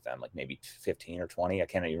played with them, like maybe 15 or 20. I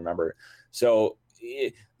can't even remember. So.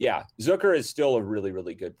 Zucker is still a really,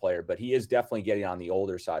 really good player, but he is definitely getting on the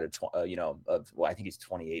older side of, I think he's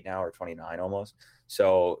 28 now or 29 almost.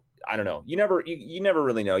 So I don't know. You never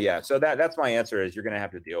really know. Yeah. So that's my answer is you're going to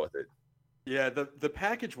have to deal with it. Yeah. The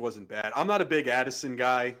package wasn't bad. I'm not a big Addison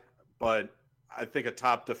guy, but I think a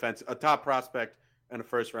top prospect and a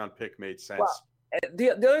first round pick made sense. Well,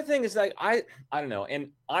 the other thing is like, I don't know. And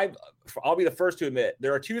I'll be the first to admit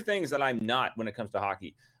there are two things that I'm not when it comes to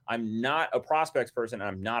hockey. I'm not a prospects person and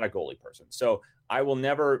I'm not a goalie person. So I will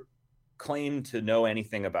never claim to know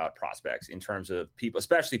anything about prospects in terms of people,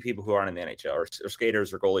 especially people who aren't in the NHL or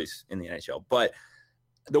skaters or goalies in the NHL. But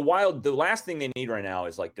the last thing they need right now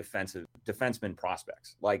is like defenseman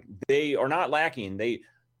prospects. Like they are not lacking.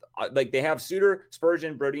 like they have Suter,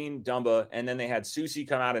 Spurgeon, Brodin, Dumba, and then they had Susi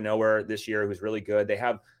come out of nowhere this year, who's really good. They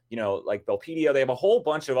have, like Belpedio. They have a whole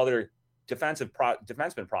bunch of other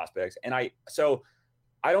defenseman prospects. And I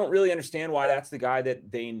don't really understand why that's the guy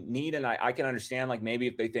that they need. And I can understand, like, maybe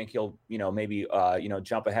if they think he'll,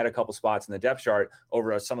 jump ahead a couple spots in the depth chart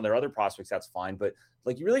over some of their other prospects, that's fine. But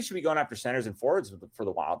like, you really should be going after centers and forwards for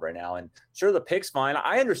the Wild right now. And sure, the pick's fine.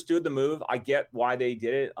 I understood the move. I get why they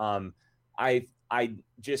did it. I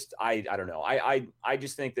don't know. I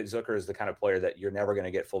just think that Zucker is the kind of player that you're never going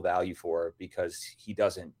to get full value for, because he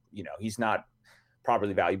doesn't, he's not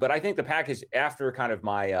properly valued. But I think the package, after kind of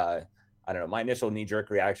my, my initial knee-jerk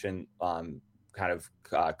reaction kind of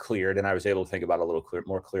cleared, and I was able to think about it a little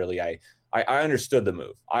more clearly. I understood the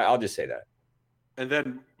move. I'll just say that. And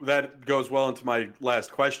then that goes well into my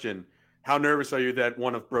last question. How nervous are you that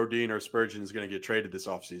one of Brodin or Spurgeon is going to get traded this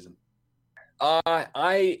offseason?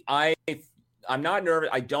 I'm not nervous.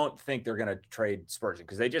 I don't think they're going to trade Spurgeon,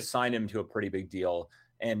 because they just signed him to a pretty big deal.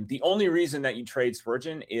 And the only reason that you trade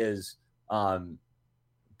Spurgeon is the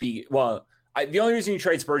only reason you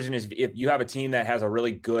trade Spurgeon is if you have a team that has a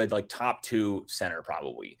really good, like, top 2 center,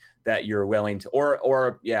 probably, that you're willing to,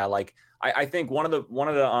 I think one of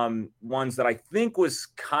the ones that I think was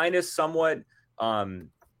kind of somewhat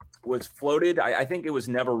was floated. I think it was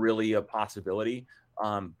never really a possibility,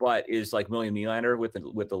 but is like William Nylander with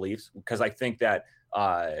the Leafs, because I think that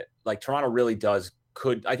Toronto really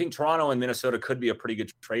I think Toronto and Minnesota could be a pretty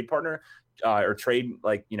good trade partner or trade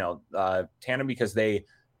tandem, because the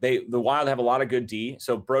Wild have a lot of good D.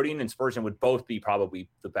 So Brodin and Spurgeon would both be probably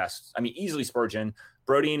the best. I mean, easily Spurgeon.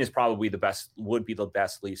 Brodin is probably would be the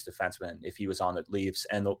best Leafs defenseman if he was on the Leafs.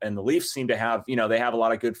 And the Leafs seem to have, they have a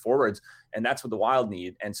lot of good forwards, and that's what the Wild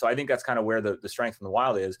need. And so I think that's kind of where the strength from the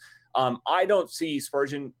Wild is. I don't see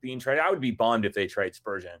Spurgeon being traded. I would be bummed if they trade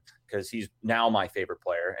Spurgeon, because he's now my favorite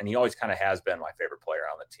player, and he always kind of has been my favorite player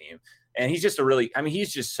on the team. And he's just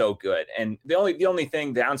he's just so good. And the only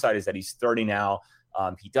thing downside is that he's 30 now.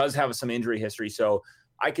 He does have some injury history, so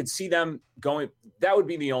I could see them going. That would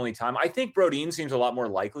be the only time. I think Brodin seems a lot more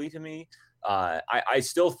likely to me. I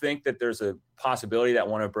still think that there's a possibility that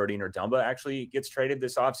one of Brodin or Dumba actually gets traded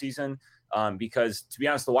this offseason, because, to be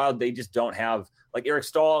honest, the Wild, they just don't have, like, Eric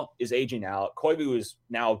Stahl is aging out. Koivu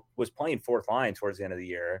was playing fourth line towards the end of the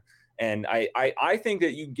year. And I think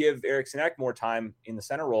that you give Eriksson Ek more time in the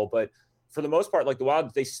center role, but for the most part, like, the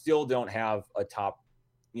Wild, they still don't have a top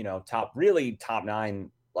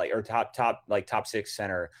 9, or top 6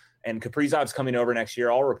 center. And Kaprizov's coming over next year.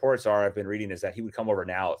 All reports I've been reading is that he would come over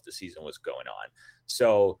now if the season was going on.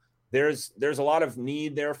 So there's a lot of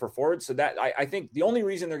need there for forwards. So that I think the only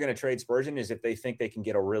reason they're going to trade Spurgeon is if they think they can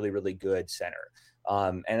get a really, really good center.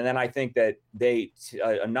 And then I think that they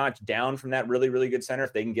a notch down from that really, really good center,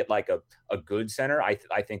 if they can get like a good center, I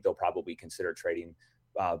think they'll probably consider trading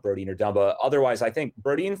Brodin or Dumba. Otherwise, I think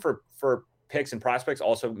Brodin for picks and prospects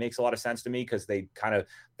also makes a lot of sense to me, because they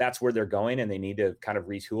that's where they're going, and they need to kind of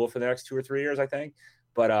retool for the next 2 or 3 years, I think.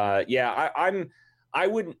 But I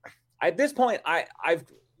wouldn't at this point.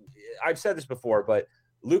 I've said this before, but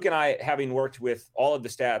Luke and I, having worked with all of the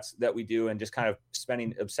stats that we do and just kind of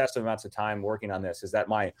spending obsessive amounts of time working on this, is that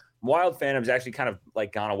my Wild fandom has actually kind of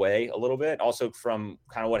like gone away a little bit, also from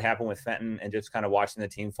kind of what happened with Fenton and just kind of watching the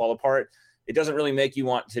team fall apart. It doesn't really make you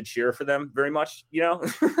want to cheer for them very much,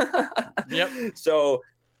 Yep. So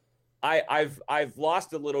I've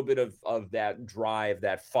lost a little bit of that drive,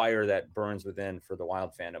 that fire that burns within for the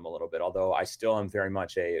Wild fandom a little bit, although I still am very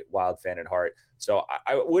much a Wild fan at heart. So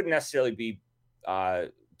I wouldn't necessarily be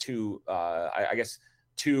too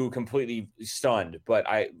completely stunned, but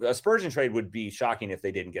a Spurgeon trade would be shocking if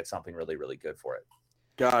they didn't get something really, really good for it.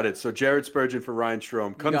 Got it. So Jared Spurgeon for Ryan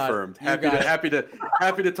Strome, confirmed. Happy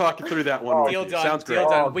to talk you through that one. Deal done. Sounds great. Deal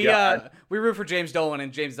done. We root for James Dolan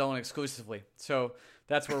and James Dolan exclusively. So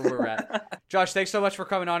that's where we're at. Josh, thanks so much for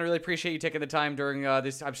coming on. I really appreciate you taking the time during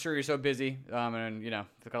this. I'm sure you're so busy, and you've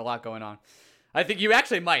got a lot going on. I think you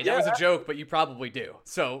actually might. That was a joke, but you probably do.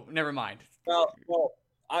 So never mind. Well,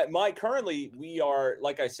 currently we are,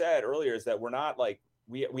 like I said earlier, is that we're not like.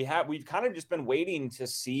 We've kind of just been waiting to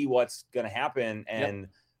see what's going to happen, and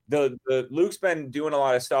the Luke's been doing a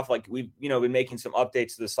lot of stuff. Like we've been making some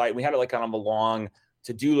updates to the site. We had it like kind of a long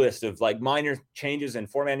to-do list of like minor changes and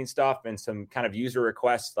formatting stuff and some kind of user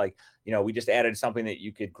requests. Like we just added something that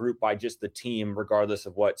you could group by just the team regardless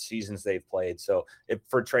of what seasons they've played. So if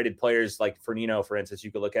for traded players, like for Nino, for instance,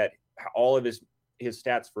 you could look at all of his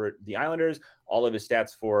stats for the Islanders, all of his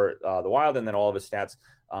stats for the Wild, and then all of his stats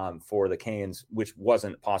for the Canes, which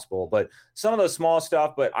wasn't possible. But some of those small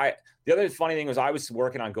stuff. But the other funny thing was I was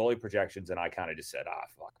working on goalie projections, and I kind of just said,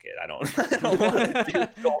 fuck it. I don't want to do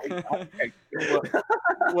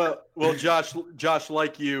goalie. well, Josh,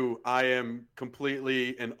 like you, I am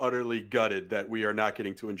completely and utterly gutted that we are not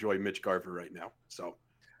getting to enjoy Mitch Garver right now. So.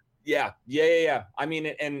 Yeah. I mean,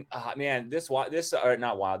 and man, this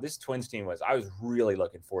Twins team I was really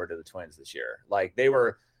looking forward to the Twins this year. Like they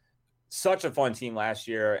were such a fun team last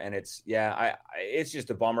year, and it's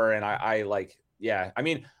just a bummer. And I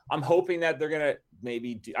mean, I'm hoping that they're gonna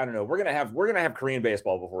maybe I don't know. We're gonna have Korean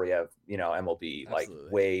baseball before we have MLB. Absolutely.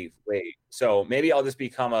 Like way. So maybe I'll just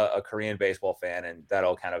become a Korean baseball fan, and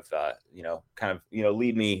that'll kind of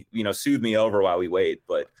lead me soothe me over while we wait.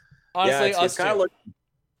 But honestly, it's kind of looking.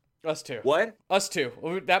 Us too. What? Us too.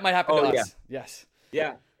 That might happen to us. Yeah. Yes.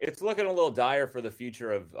 Yeah. It's looking a little dire for the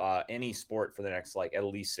future of any sport for the next at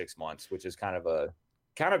least 6 months, which is kind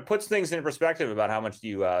of puts things in perspective about how much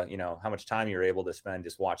how much time you're able to spend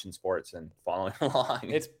just watching sports and following along.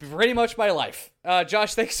 It's pretty much my life.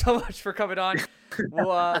 Josh, thanks so much for coming on.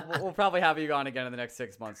 We'll probably have you on again in the next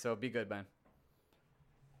 6 months. So be good, man.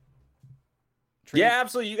 Yeah,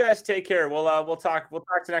 absolutely. You guys take care. We'll talk to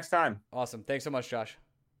you next time. Awesome. Thanks so much, Josh.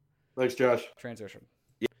 Thanks, Josh. Transition.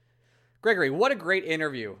 Yeah. Gregory, what a great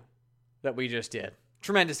interview that we just did.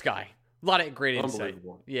 Tremendous guy. A lot of great insight.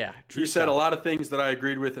 Yeah. You said a lot of things that I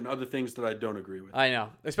agreed with and other things that I don't agree with. I know.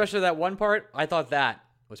 Especially that one part. I thought that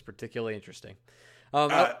was particularly interesting.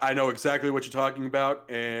 I know exactly what you're talking about.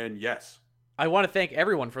 And yes. I want to thank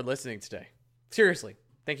everyone for listening today. Seriously.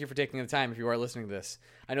 Thank you for taking the time if you are listening to this.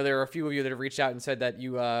 I know there are a few of you that have reached out and said that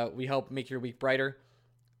we help make your week brighter.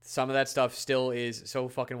 Some of that stuff still is so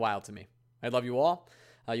fucking wild to me. I love you all.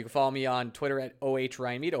 You can follow me on Twitter at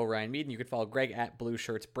OHRyanMead, ORyanMead, and you can follow Greg at Blue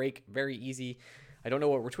Shirts Break. Very easy. I don't know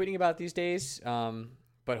what we're tweeting about these days,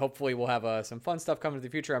 but hopefully we'll have some fun stuff coming to the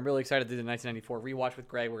future. I'm really excited to do the 1994 rewatch with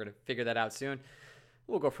Greg. We're going to figure that out soon.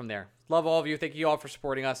 We'll go from there. Love all of you. Thank you all for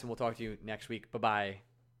supporting us, and we'll talk to you next week. Bye-bye.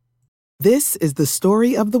 This is the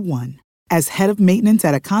story of the one. As head of maintenance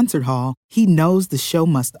at a concert hall, he knows the show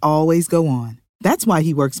must always go on. That's why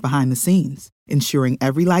he works behind the scenes, ensuring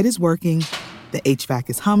every light is working, the HVAC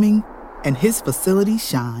is humming, and his facility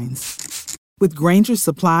shines. With Grainger's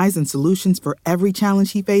supplies and solutions for every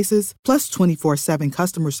challenge he faces, plus 24/7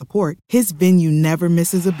 customer support, his venue never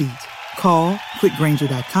misses a beat. Call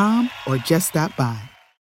quickgrainger.com or just stop by.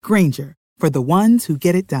 Grainger, for the ones who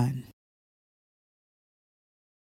get it done.